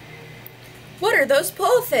 What are those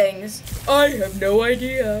pull things? I have no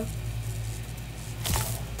idea.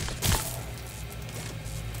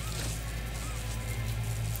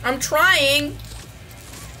 I'm trying.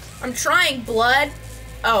 I'm trying, blood.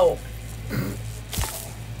 Oh.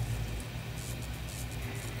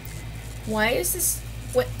 Why is this...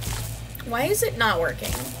 What? Why is it not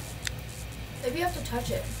working? Maybe you have to touch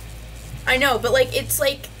it. I know, but like, it's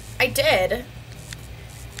like, I did.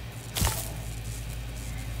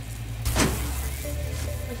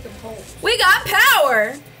 Like the pole. We got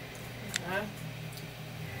power! Okay.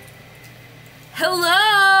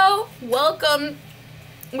 Hello! Welcome.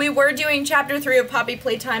 We were doing chapter 3 of Poppy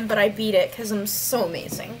Playtime, but I beat it because I'm so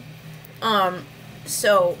amazing.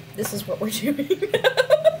 So this is what we're doing.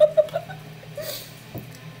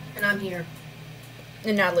 And I'm here.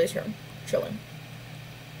 And Natalie's here, chilling.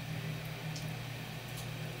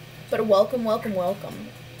 But welcome, welcome, welcome.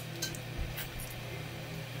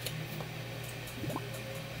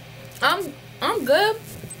 I'm good.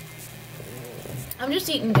 I'm just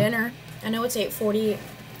eating dinner. I know it's 8:40.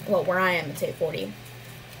 Well, where I am, it's 8:40.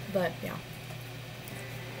 But yeah.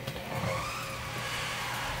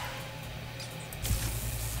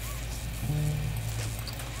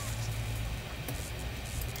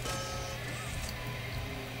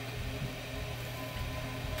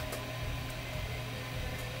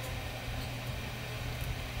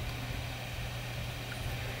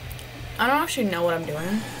 I don't actually know what I'm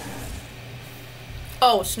doing.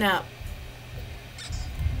 Oh, snap.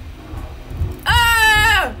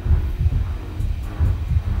 Ah!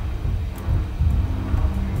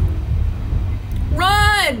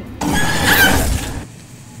 Run!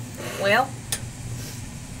 Well.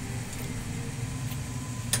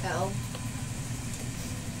 Hell.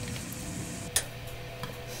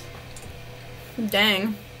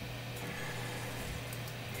 Dang.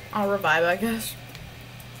 I'll revive, I guess.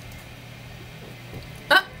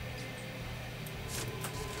 Ah!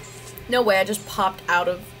 No way, I just popped out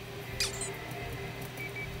of...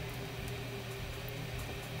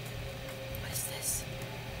 What is this?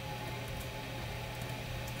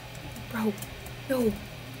 Bro. No.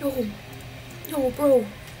 No. No, bro.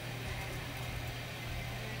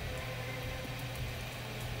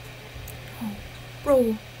 Oh,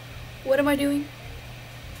 bro. What am I doing?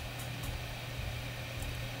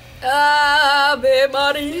 Ah, babe,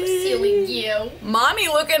 buddy. Silly you. Mommy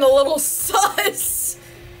looking a little sus.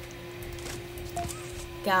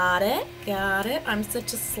 Got it. Got it. I'm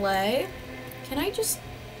such a slay. Can I just...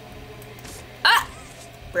 Ah!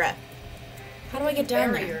 Bruh. How do I get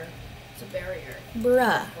down Barrier. there? It's a barrier.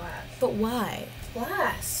 Bruh. Glass. But why?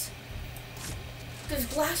 Glass. There's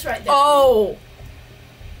glass right there. Oh!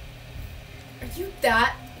 Are you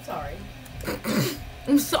that? Sorry.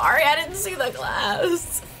 I'm sorry, I didn't see the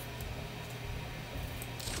glass.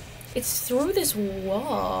 It's through this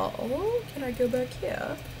wall. Oh, can I go back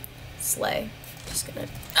here? Slay. Just gonna...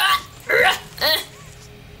 Ah!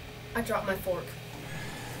 I dropped my fork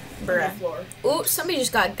on the Bruh. floor. Ooh, somebody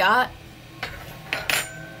just got.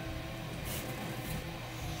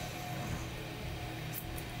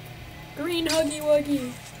 Green Huggy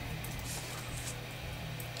Wuggy.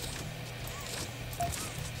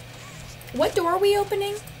 What door are we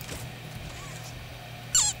opening?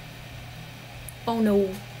 Oh no.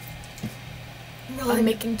 I'm Run.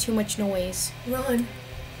 making too much noise. Run.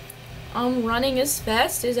 I'm running as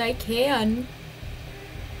fast as I can.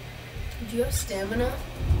 Do you have stamina?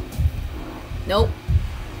 Nope.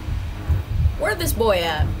 Where'd this boy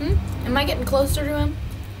at? Am I getting closer to him?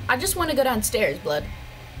 I just want to go downstairs, blood.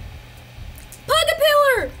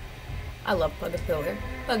 Pug-a-pillar! I love Pug-a-pillar.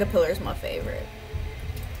 Pug-a-pillar is my favorite.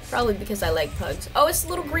 Probably because I like pugs. Oh, it's the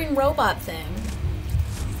little green robot thing.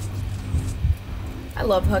 I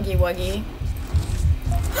love Huggy Wuggy.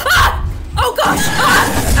 Ah! Oh gosh!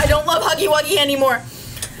 Ah! I don't love Huggy Wuggy anymore.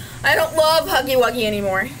 I don't love Huggy Wuggy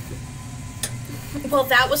anymore. Well,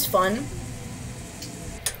 that was fun.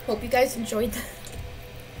 Hope you guys enjoyed that.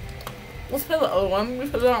 Let's play the other one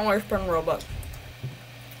because I don't want to spend Robux.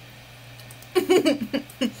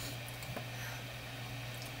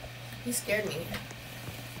 You scared me.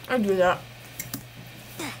 I do that.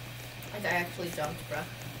 Like I actually jumped, bruh.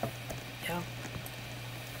 Yeah.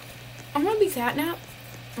 I'm gonna be catnap.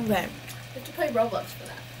 Okay. You have to pay Robux for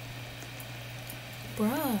that.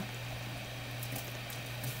 Bruh.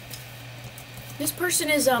 This person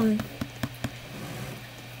is,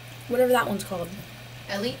 whatever that one's called.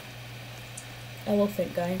 Ellie?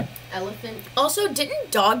 Elephant guy. Elephant? Also, didn't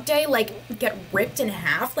Dog Day, like, get ripped in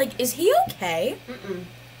half? Like, is he okay? Mm-mm.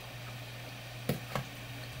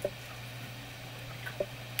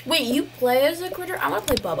 Wait, you play as a critter? I wanna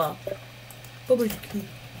play Bubba. Bubba's cute.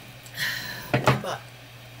 But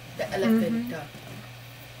the elephant.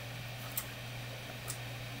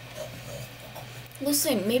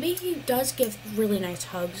 Listen, maybe he does give really nice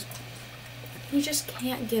hugs. He just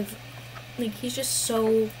can't give, like, he's just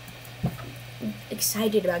so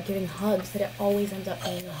excited about giving hugs that it always ends up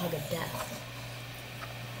being a hug of death.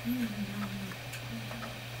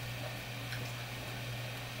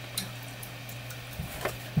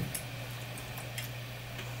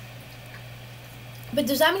 But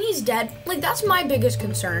does that mean he's dead? Like, that's my biggest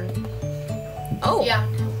concern. Oh. Yeah.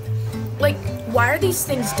 Like, why are these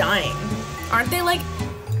things dying? Aren't they, like...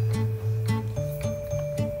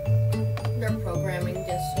 Their programming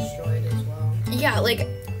gets destroyed as well. Yeah, like,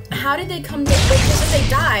 how did they come to... Like, because if they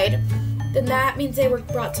died, then that means they were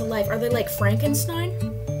brought to life. Are they, like, Frankenstein?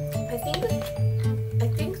 I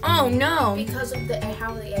think Oh, no. because of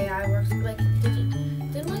how the AI works, like,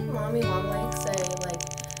 didn't like Mommy Longlegs say, like,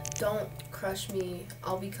 don't crush me,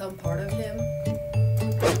 I'll become part of him?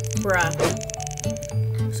 Bruh.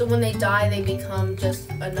 So when they die, they become just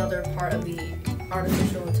another part of the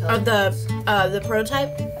artificial intelligence. Or the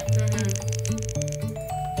prototype?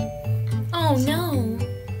 Oh, no.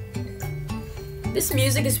 This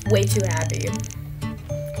music is way too happy.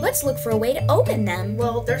 Let's look for a way to open them.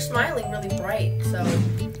 Well, they're smiling really bright, so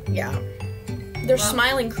Yeah. They're Wow.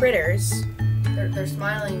 smiling critters. they're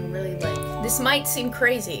smiling really like. This might seem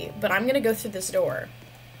crazy, but I'm gonna go through this door.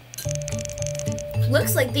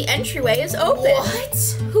 Looks like the entryway is open.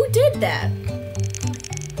 What? Who did that?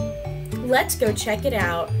 Let's go check it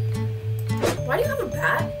out. Why do you have a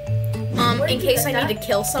bat? Where In did you case get I need that? to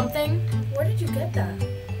kill something. Where did you get that?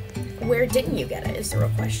 Where didn't you get it is the real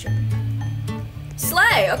question.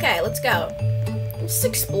 Slay! Okay, let's go. I'm just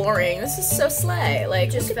exploring. This is so slay. Like,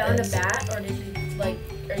 You just look at found a this. bat, or did you like?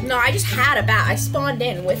 No, I just had a bat. I spawned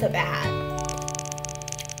in with a bat.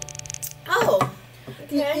 Oh.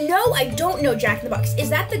 Okay. No, I don't know Jack in the Box. Is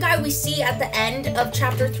that the guy we see at the end of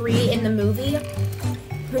chapter 3 in the movie?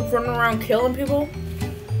 Who's running around killing people?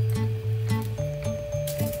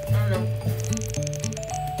 I don't know.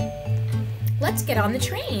 Let's get on the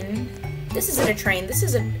train. This isn't a train. This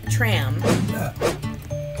is a tram.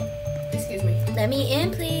 Excuse me. Let me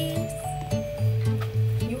in, please.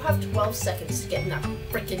 You have 12 seconds to get in that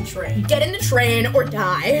freaking train, Get in the train or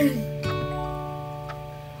die.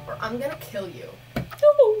 or I'm gonna kill you.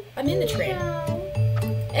 Oh, I'm in the train.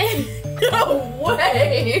 No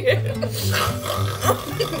way!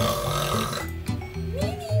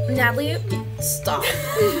 Natalie, stop.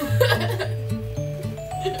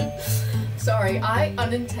 Sorry, I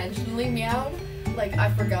unintentionally meowed. Like, I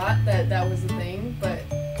forgot that that was a thing, but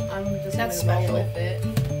I'm just That's gonna special. roll with it.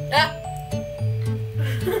 Ah.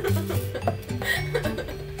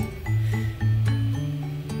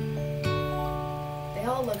 They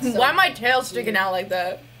all look so Why am my tail sticking out like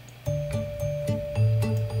that?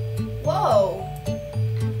 Whoa!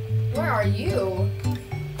 Where are you?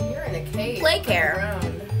 You're in a cave. Play care.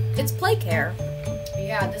 Underground. It's play care.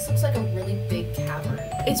 Yeah, this looks like a really big cavern.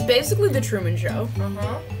 It's basically the Truman Show.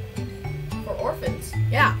 Uh-huh. For orphans.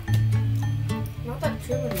 Yeah. Not that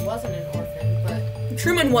Truman wasn't an orphan, but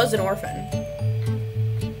Truman was an orphan.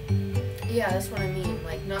 yeah, that's what I mean.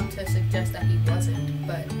 Like, not to suggest that he wasn't,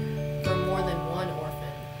 but for more than one orphan.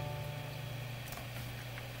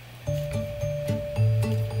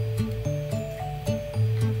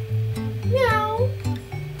 Meow.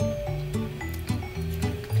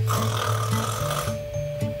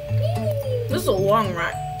 This is a long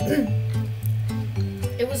ride.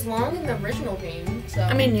 It was long in the original game, so.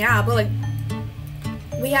 I mean, yeah, but like,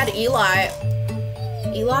 we had Eli.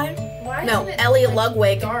 Eli? why no, isn't it, Elliot like,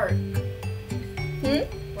 Ludwig. dark? Hmm?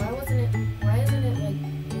 Why isn't it like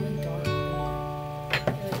really dark? I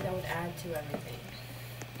feel like that would add to everything.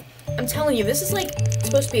 I'm telling you, this is like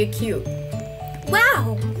supposed to be a cute.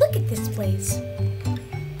 Wow, look at this place.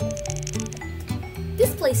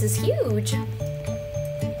 This place is huge.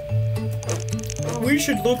 We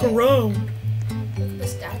should look around. Look at the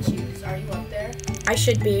statues. Are you up there? I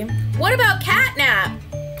should be. What about Catnap?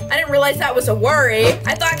 I didn't realize that was a worry.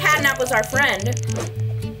 I thought Catnap was our friend.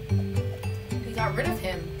 We got rid of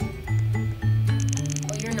him.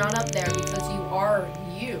 Well, you're not up there because you are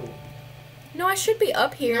you. No, I should be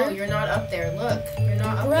up here. No, you're not up there. Look, you're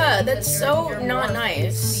not up Bruh, there. that's because so your not morph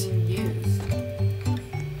nice. is being used.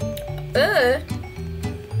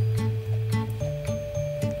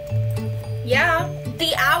 Yeah,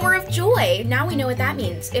 the hour of joy. Now we know what that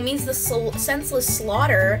means. It means the senseless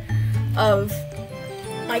slaughter of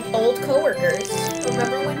like old coworkers.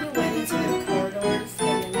 Remember when you went into the corridors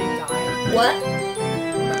and then you died? What?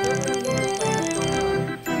 Remember when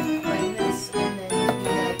you were playing this and then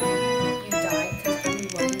you died because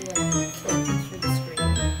everybody killed you through the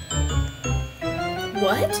screen?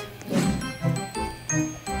 What? Remember you were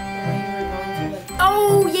going through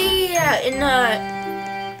Oh yeah, in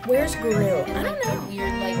where's Guru? I don't like know. the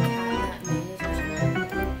weird like cat maze or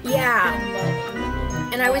something.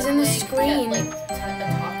 Yeah, and I was in the screen. Like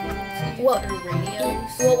talking to you Well, through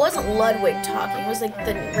radios. Well, it wasn't Ludwig talking. It was like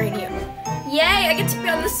the radio. Yay! I get to be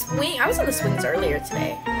on the swing. I was on the swings earlier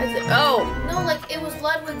today. Oh, No, like it was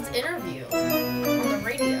Ludwig's interview on the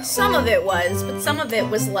radio. some of it was, but some of it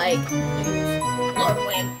was like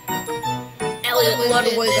Ludwig.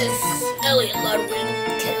 Elliot Ludwig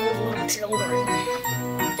killed little children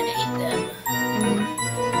and ate them.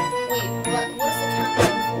 Wait, what is the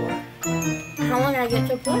countdown for? How long I get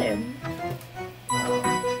to play? And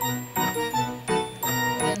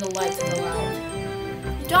then the lights go out.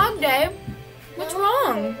 Dog day. What's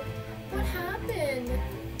wrong? What happened?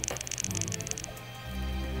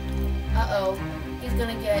 Uh-oh. He's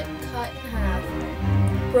gonna get cut in half.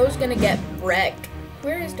 Bro's gonna get wrecked.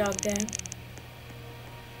 Where is Dog Day?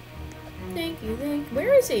 Thank you, thank you.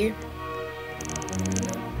 Where is he?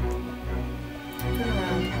 Turn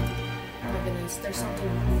around. Oh my goodness, there's something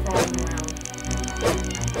crawling around.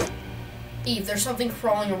 Eve, there's something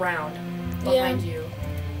crawling around behind you.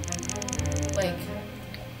 Like,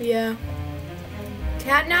 Yeah.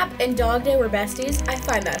 Catnap and Dog Day were besties? I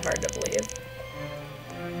find that hard to believe.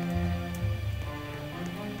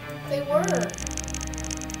 they were.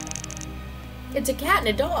 It's a cat and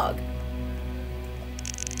a dog.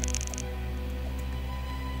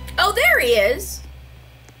 Oh, there he is.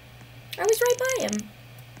 I was right by him.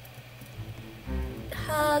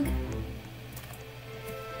 Hug.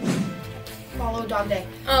 Follow dog day.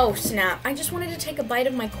 Oh, snap. I just wanted to take a bite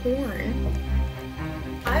of my corn.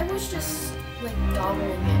 I was just like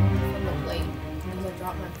gobbling it from the plate because I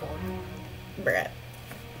dropped my fork. Brett.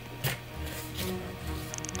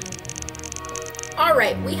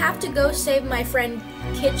 Alright, we have to go save my friend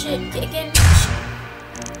Kickin.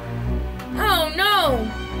 Oh no!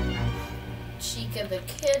 Chica the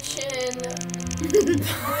kitchen.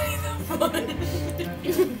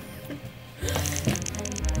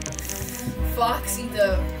 Foxy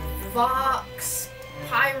the fox.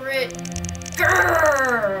 Pirate.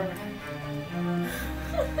 Grrr!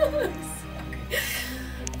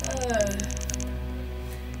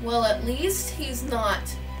 Well, at least he's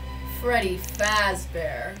not Freddy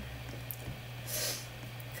Fazbear.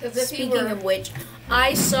 Because if Speaking he were of which,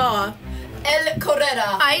 I saw... El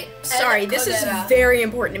Correra. Sorry, this is very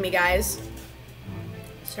important to me, guys.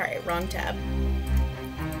 Sorry, wrong tab.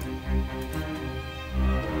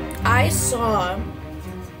 I saw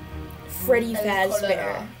Freddy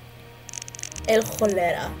Fazbear. El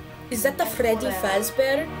Cholera. Is that the Freddy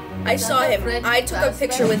Fazbear? I saw him. I took a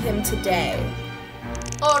picture with him today.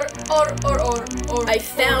 I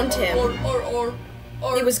found him.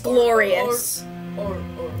 He was glorious.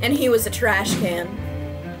 And he was a trash can.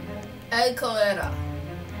 El Cholera.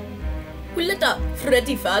 Who let the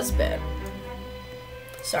Freddy Fazbear?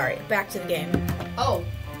 Sorry, back to the game. Oh,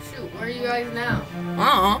 shoot, where are you guys now?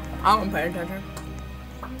 I don't pay attention.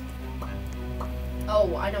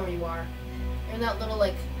 Oh, I know where you are. You're in that little,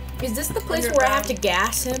 like... Is this the place where I have to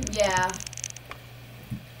gas him? Yeah.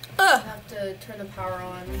 I have to turn the power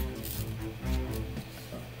on.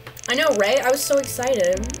 I know, right? I was so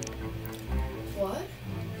excited. What?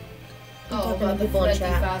 I'm Oh, talking to about the people in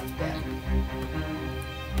Freddy chat. Fazbear.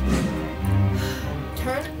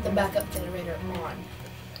 Turn the backup generator on.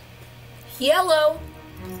 Yellow.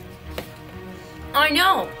 I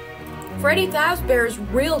know. Freddy Fazbear is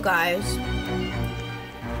real, guys.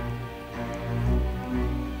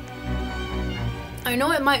 I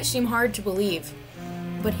know it might seem hard to believe,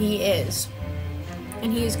 but he is.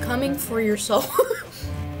 And he is coming for your soul.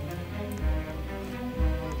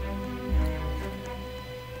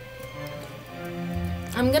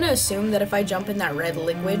 I'm gonna assume that if I jump in that red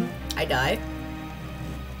liquid, I die.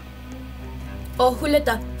 Oh, who let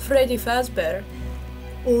the Freddy Fazbear?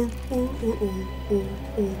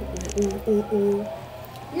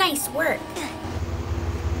 Nice work.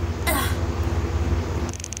 Ugh.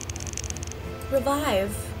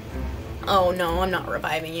 Revive. Oh no, I'm not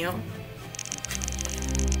reviving you.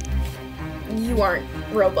 You aren't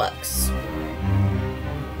Robux.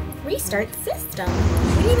 Restart system.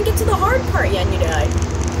 We didn't even get to the hard part yet and you died.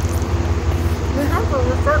 We have to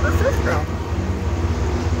restart the system.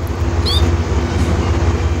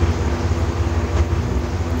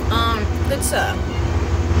 Good sir.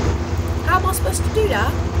 How am I supposed to do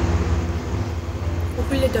that?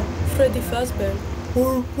 Who let the Freddy Fazbear?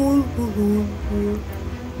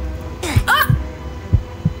 Ah!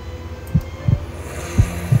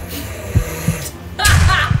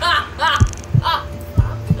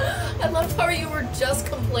 I love how you were just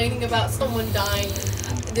complaining about someone dying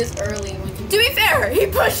this early when you... To be fair, he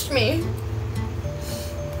pushed me.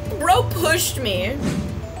 Bro pushed me.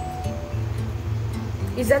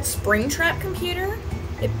 Is that Springtrap computer?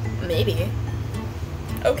 Maybe.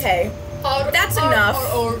 Okay. That's enough.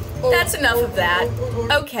 That's enough of that.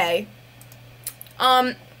 Okay.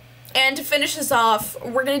 And to finish this off,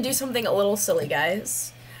 we're gonna do something a little silly,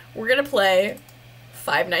 guys. We're gonna play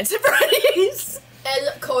Five Nights at Freddy's.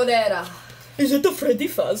 El Correra. Is it the Freddy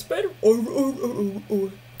Fazbear?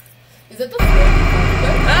 Is it the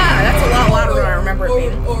Freddy? That's a lot louder than I remember it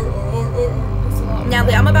being.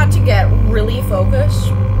 Natalie, I'm about to get really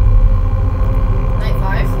focused. Night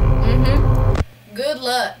 5? Mm-hmm. Good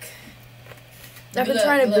luck. I've been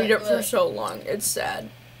trying to beat it for so long. It's sad.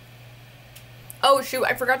 Oh, shoot.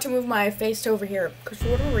 I forgot to move my face over here. Because for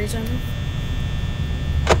whatever reason...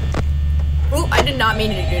 Ooh, I did not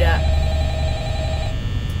mean to do that.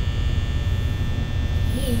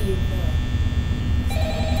 Eve.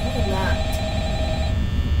 Stop doing that.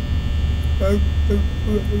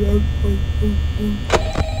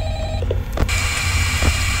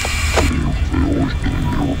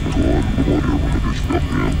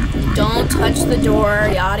 Don't touch the door,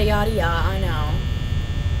 yada yada yada, I know.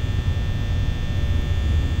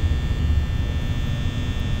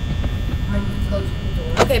 Close the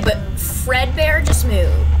door. Okay, but Fredbear just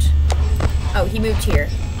moved. Oh, he moved here.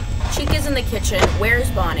 Chica's in the kitchen. Where's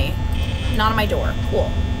Bonnie? Not on my door. Cool.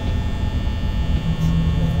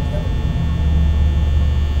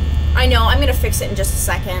 I know, I'm gonna fix it in just a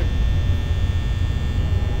second.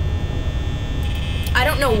 I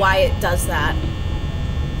don't know why it does that.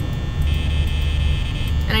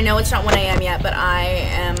 And I know it's not 1 a.m. yet, but I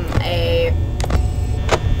am a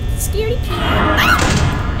scaredy cat. Ah!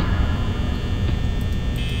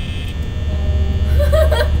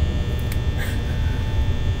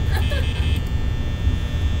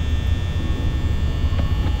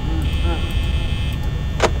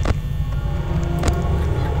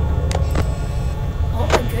 Oh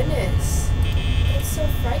my goodness. That's so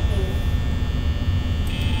frightening.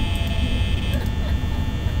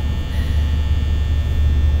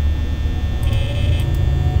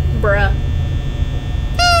 Bruh.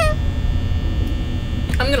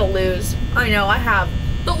 I'm gonna lose. I know, I have.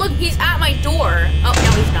 But look, he's at my door. Oh,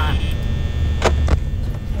 no, he's not.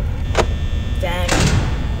 Dang.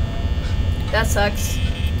 That sucks.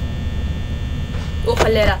 Oh,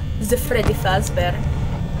 cholera. The Freddy Fazbear.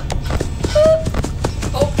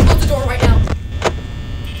 Oh, close the door right now.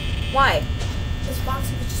 Why? This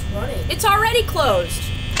box was just running. It's already closed.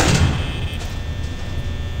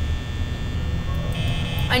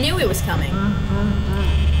 I knew he was coming.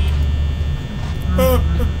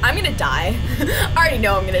 I'm gonna die. I already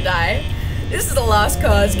know I'm gonna die. This is a lost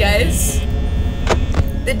cause, guys.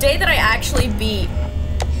 The day that I actually beat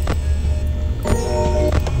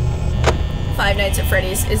Five Nights at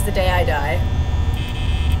Freddy's is the day I die.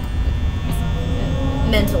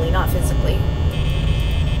 Mentally, not physically.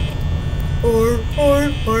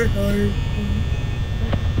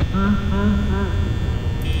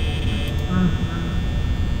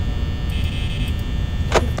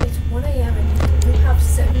 It's 1 a.m. and you have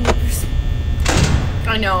 70%.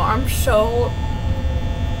 I know, I'm so...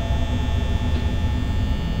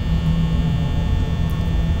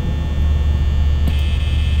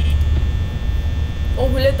 Oh,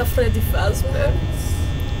 who let the Freddy Fazbear?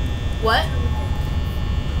 What?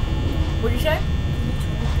 What'd you say?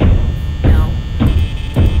 No.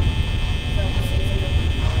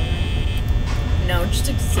 No, just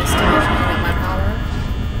existing is not my power.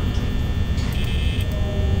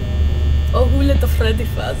 Oh, who let the Freddy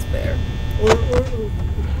Fazbear?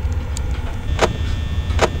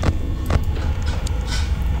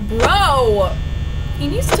 Bro! He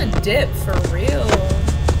needs to dip for real.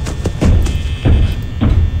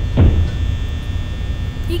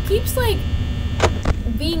 He keeps like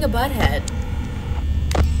being a butthead.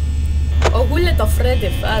 Oh, who let the Freddy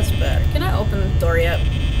Fazbear? Can I open the door yet?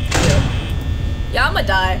 Yeah, I'ma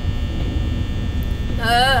die.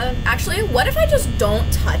 Actually, what if I just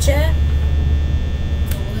don't touch it?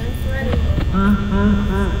 Golden Freddy.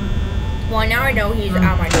 Well, now I know he's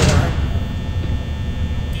at my door.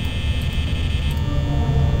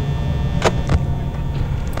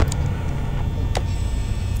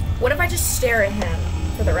 What if I just stare at him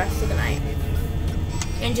for the rest of the night?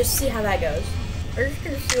 And just see how that goes. We're just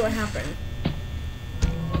gonna see what happens.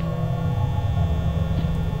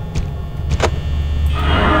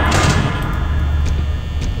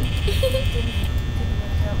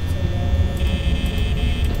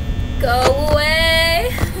 Go away!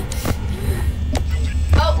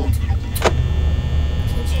 Oh!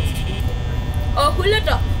 Oh, who let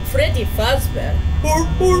the Freddy Fazbear?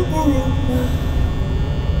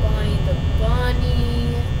 Bonnie the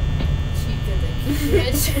bunny. Chica the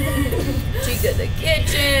kitchen. Chica the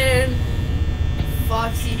kitchen.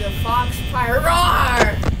 Foxy the fox pirate.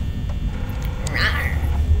 Roar! Rawr.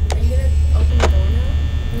 Are you gonna open the door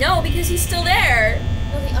now? No, because he's still there.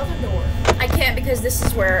 No, the other door. I can't because this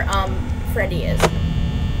is where Freddy is.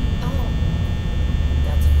 Oh.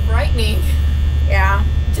 That's frightening. Yeah.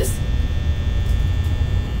 Just.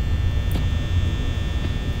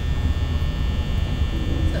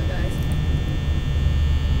 What's up, guys?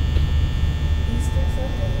 Easter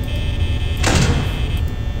Sunday.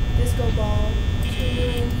 Disco ball. 2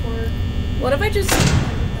 million for. What if I just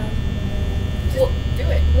Just do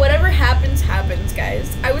it. whatever happens, happens,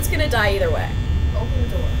 guys. I was gonna die either way. Open the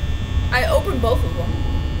door. I opened both of them.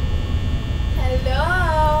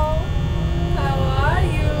 Hello. How are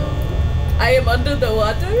you? I am under the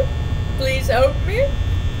water. Please help me.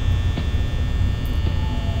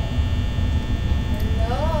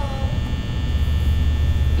 Hello.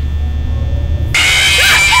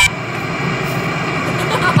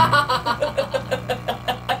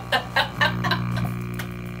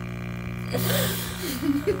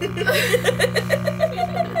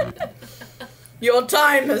 Your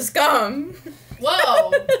time has come.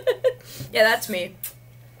 Whoa. Yeah, that's me.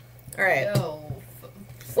 All right. Yo.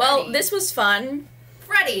 Well, Freddy. this was fun.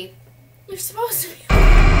 Freddy. You're supposed to be.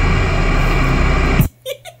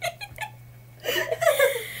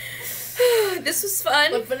 This was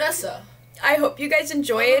fun. Look, Vanessa. I hope you guys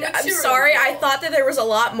enjoyed. I'm sorry, I thought that there was a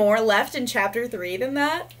lot more left in chapter 3 than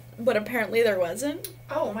that, but apparently there wasn't.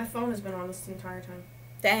 Oh, my phone has been on this entire time.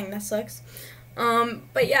 Dang, that sucks.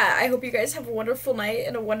 But yeah, I hope you guys have a wonderful night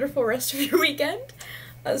and a wonderful rest of your weekend.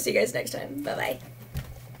 I'll see you guys next time. Bye-bye.